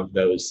go have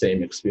those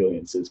same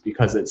experiences,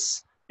 because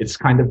it's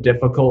kind of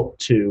difficult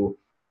to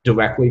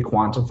directly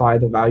quantify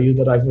the value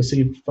that I've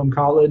received from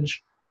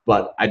college,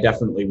 but I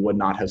definitely would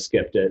not have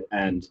skipped it.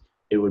 And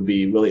it would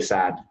be really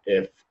sad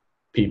if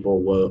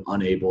people were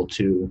unable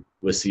to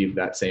receive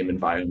that same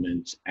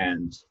environment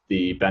and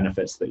the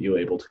benefits that you were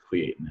able to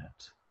create in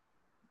it.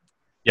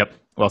 Yep.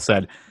 Well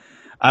said.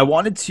 I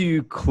wanted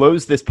to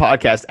close this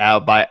podcast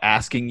out by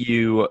asking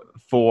you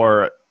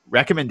for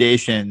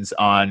recommendations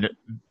on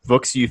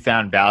books you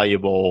found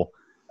valuable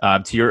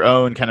to your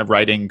own kind of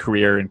writing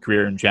career and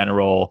career in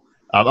general,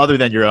 other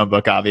than your own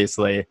book,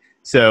 obviously.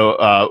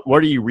 So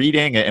what are you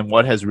reading, and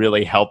what has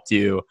really helped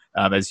you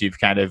as you've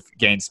kind of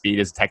gained speed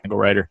as a technical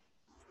writer?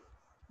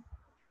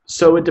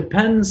 So it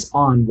depends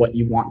on what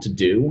you want to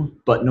do,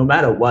 but no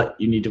matter what,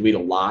 you need to read a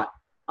lot.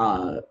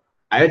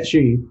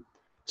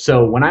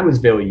 So when I was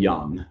very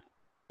young,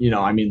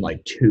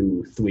 like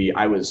 2, 3,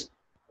 I was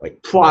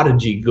like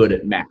prodigy good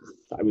at math.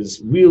 I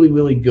was really,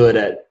 really good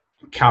at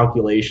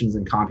calculations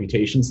and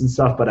computations and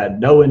stuff, but I had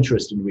no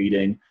interest in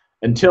reading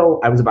until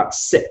I was about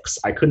 6.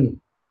 I couldn't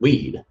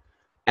read.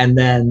 And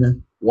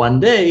then one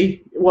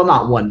day, well,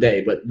 not one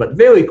day, but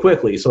very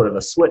quickly, sort of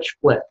a switch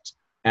flipped,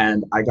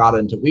 and I got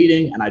into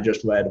reading, and I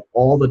just read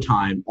all the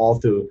time, all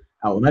through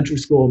elementary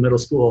school, middle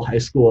school, high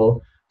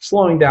school,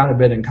 slowing down a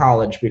bit in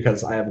college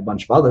because I have a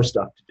bunch of other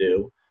stuff to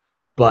do.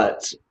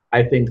 But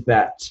I think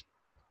that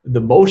the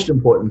most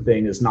important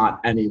thing is not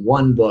any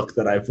one book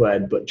that I've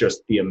read, but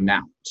just the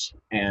amount,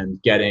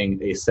 and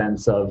getting a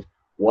sense of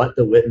what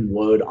the written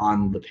word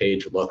on the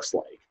page looks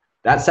like.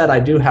 That said, I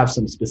do have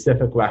some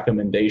specific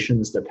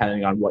recommendations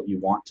depending on what you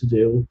want to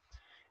do.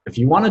 If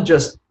you want to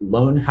just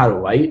learn how to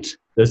write,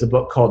 there's a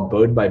book called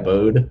Bird by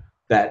Bird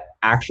that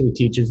actually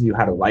teaches you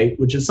how to write,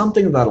 which is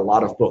something that a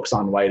lot of books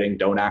on writing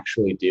don't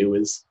actually do,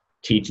 is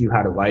teach you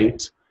how to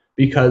write.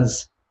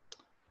 Because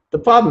the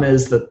problem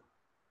is that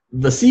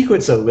the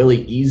secrets are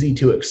really easy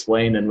to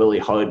explain and really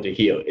hard to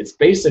hear. It's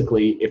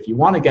basically, if you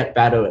want to get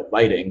better at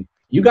writing,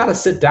 you got to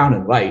sit down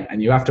and write,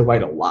 and you have to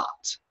write a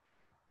lot.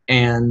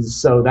 And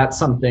so that's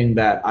something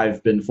that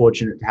I've been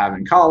fortunate to have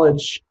in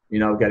college,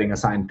 getting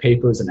assigned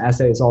papers and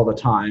essays all the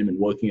time, and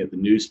working at the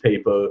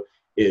newspaper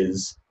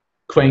is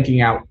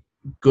cranking out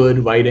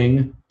good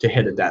writing to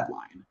hit a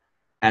deadline.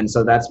 And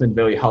so that's been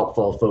very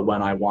helpful for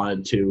when I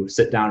wanted to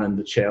sit down in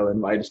the chair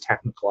and write a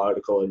technical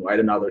article and write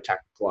another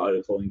technical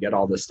article and get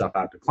all this stuff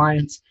out to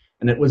clients.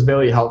 And it was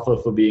very helpful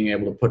for being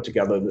able to put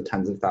together the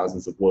tens of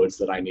thousands of words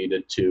that I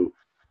needed to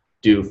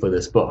do for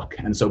this book.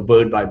 And so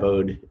Bird by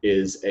Bird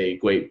is a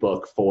great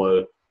book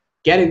for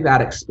getting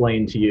that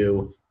explained to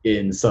you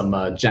in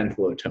some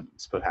gentler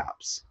tones,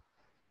 perhaps.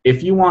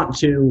 If you want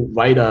to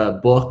write a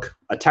book,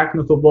 a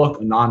technical book,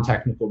 a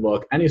non-technical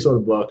book, any sort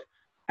of book,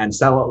 and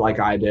sell it like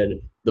I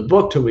did, the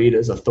book to read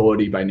is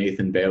Authority by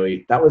Nathan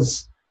Barry. That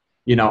was,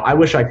 I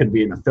wish I could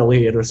be an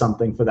affiliate or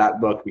something for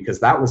that book, because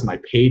that was my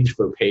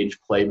page-for-page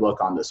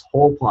playbook on this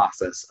whole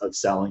process of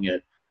selling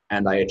it.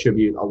 And I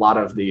attribute a lot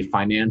of the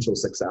financial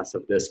success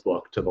of this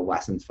book to the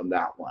lessons from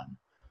that one.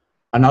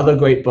 Another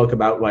great book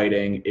about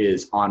writing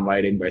is On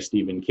Writing by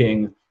Stephen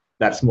King.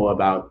 That's more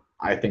about,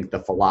 I think, the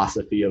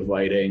philosophy of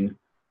writing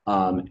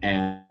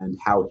and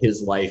how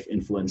his life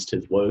influenced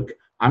his work.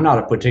 I'm not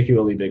a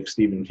particularly big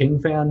Stephen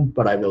King fan,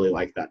 but I really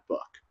like that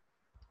book.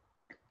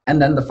 And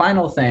then the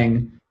final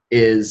thing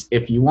is,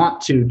 if you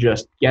want to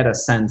just get a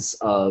sense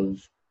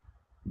of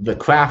the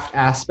craft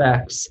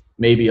aspects,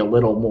 maybe a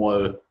little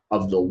more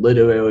of the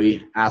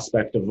literary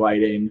aspect of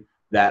writing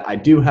that I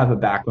do have a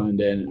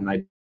background in, and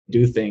I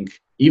do think,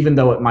 even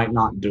though it might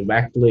not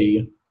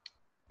directly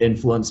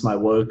influence my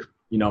work,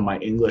 my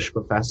English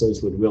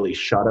professors would really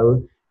shudder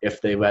if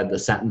they read the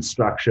sentence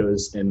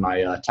structures in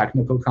my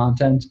technical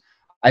content.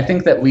 I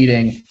think that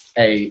reading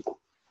a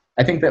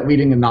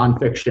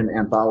nonfiction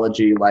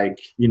anthology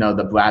like,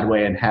 the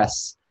Bradway and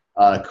Hess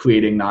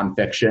Creating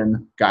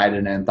Nonfiction Guide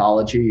and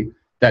Anthology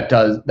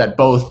that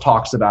both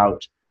talks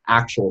about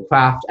actual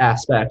craft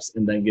aspects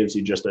and then gives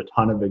you just a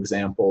ton of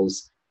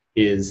examples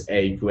is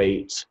a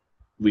great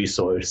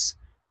resource.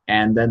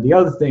 And then the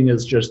other thing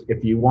is, just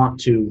if you want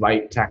to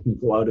write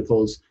technical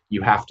articles,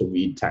 you have to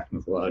read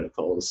technical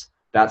articles.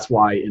 That's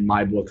why in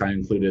my book I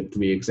included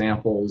 3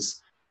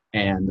 examples,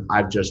 and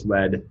I've just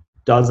read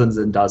dozens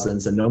and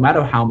dozens. And no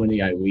matter how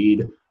many I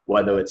read,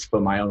 whether it's for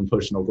my own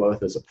personal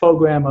growth as a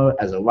programmer,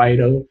 as a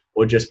writer,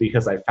 or just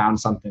because I found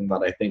something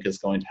that I think is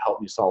going to help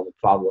me solve a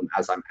problem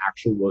as I'm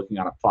actually working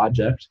on a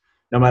project,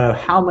 no matter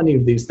how many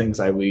of these things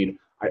I read,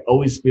 I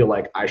always feel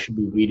like I should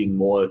be reading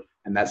more,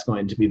 and that's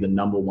going to be the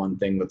number one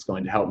thing that's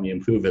going to help me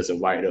improve as a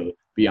writer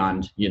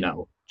beyond,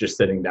 just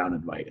sitting down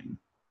and writing.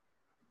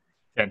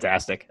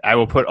 Fantastic. I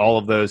will put all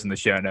of those in the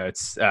show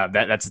notes.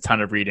 That's a ton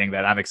of reading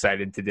that I'm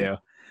excited to do.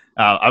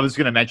 I was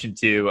going to mention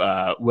too,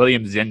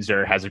 William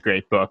Zinsser has a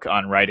great book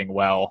on writing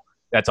well.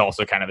 That's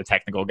also kind of a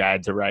technical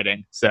guide to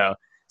writing. So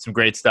some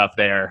great stuff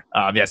there.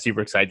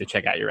 Super excited to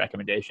check out your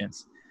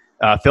recommendations.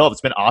 Philip,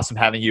 it's been awesome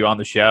having you on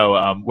the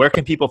show. Where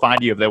can people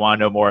find you if they want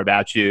to know more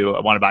about you,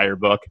 want to buy your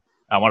book,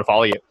 want to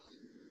follow you?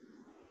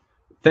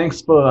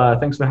 Thanks for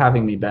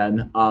having me,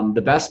 Ben.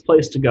 The best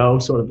place to go,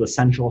 sort of the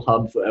central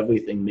hub for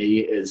everything me,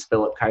 is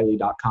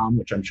philipkiley.com,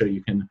 which I'm sure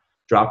you can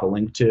drop a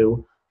link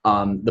to.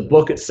 The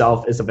book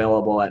itself is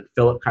available at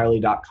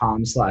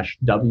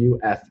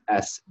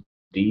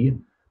philipkiley.com/WFSD,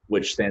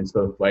 which stands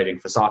for Writing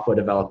for Software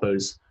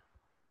Developers.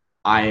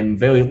 I'm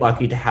very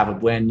lucky to have a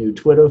brand new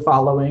Twitter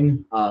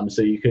following,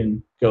 so you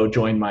can go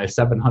join my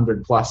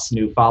 700 plus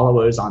new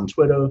followers on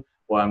Twitter,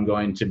 where I'm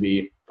going to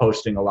be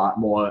posting a lot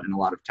more and a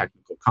lot of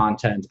technical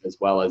content, as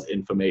well as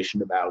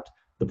information about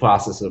the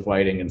process of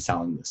writing and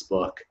selling this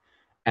book.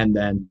 And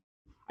then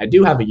I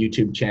do have a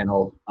YouTube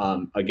channel,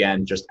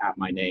 again, just at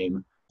my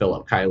name,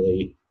 Philip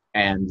Kiley,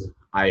 and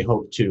I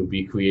hope to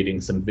be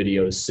creating some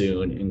videos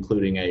soon,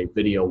 including a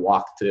video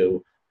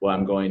walkthrough where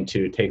I'm going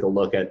to take a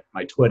look at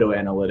my Twitter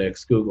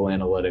analytics, Google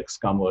Analytics,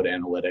 Gumroad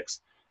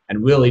Analytics,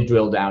 and really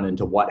drill down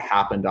into what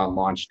happened on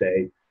launch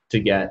day to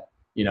get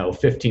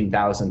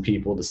 15,000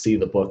 people to see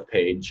the book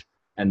page,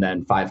 and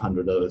then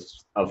 500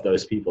 of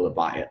those people to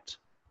buy it.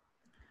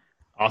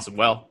 Awesome.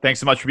 Well,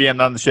 thanks so much for being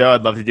on the show.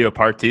 I'd love to do a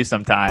part 2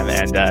 sometime.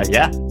 And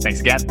yeah,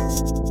 thanks again.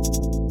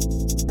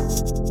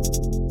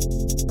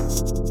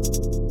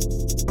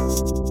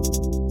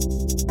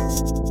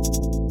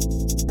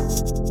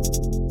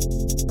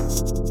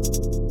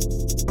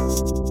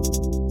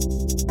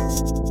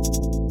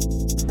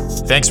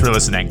 Thanks for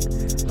listening.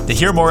 To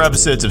hear more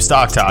episodes of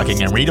Stock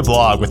Talking and read a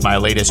blog with my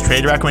latest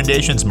trade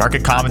recommendations,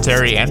 market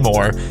commentary, and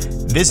more,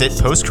 visit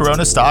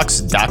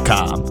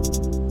postcoronastocks.com.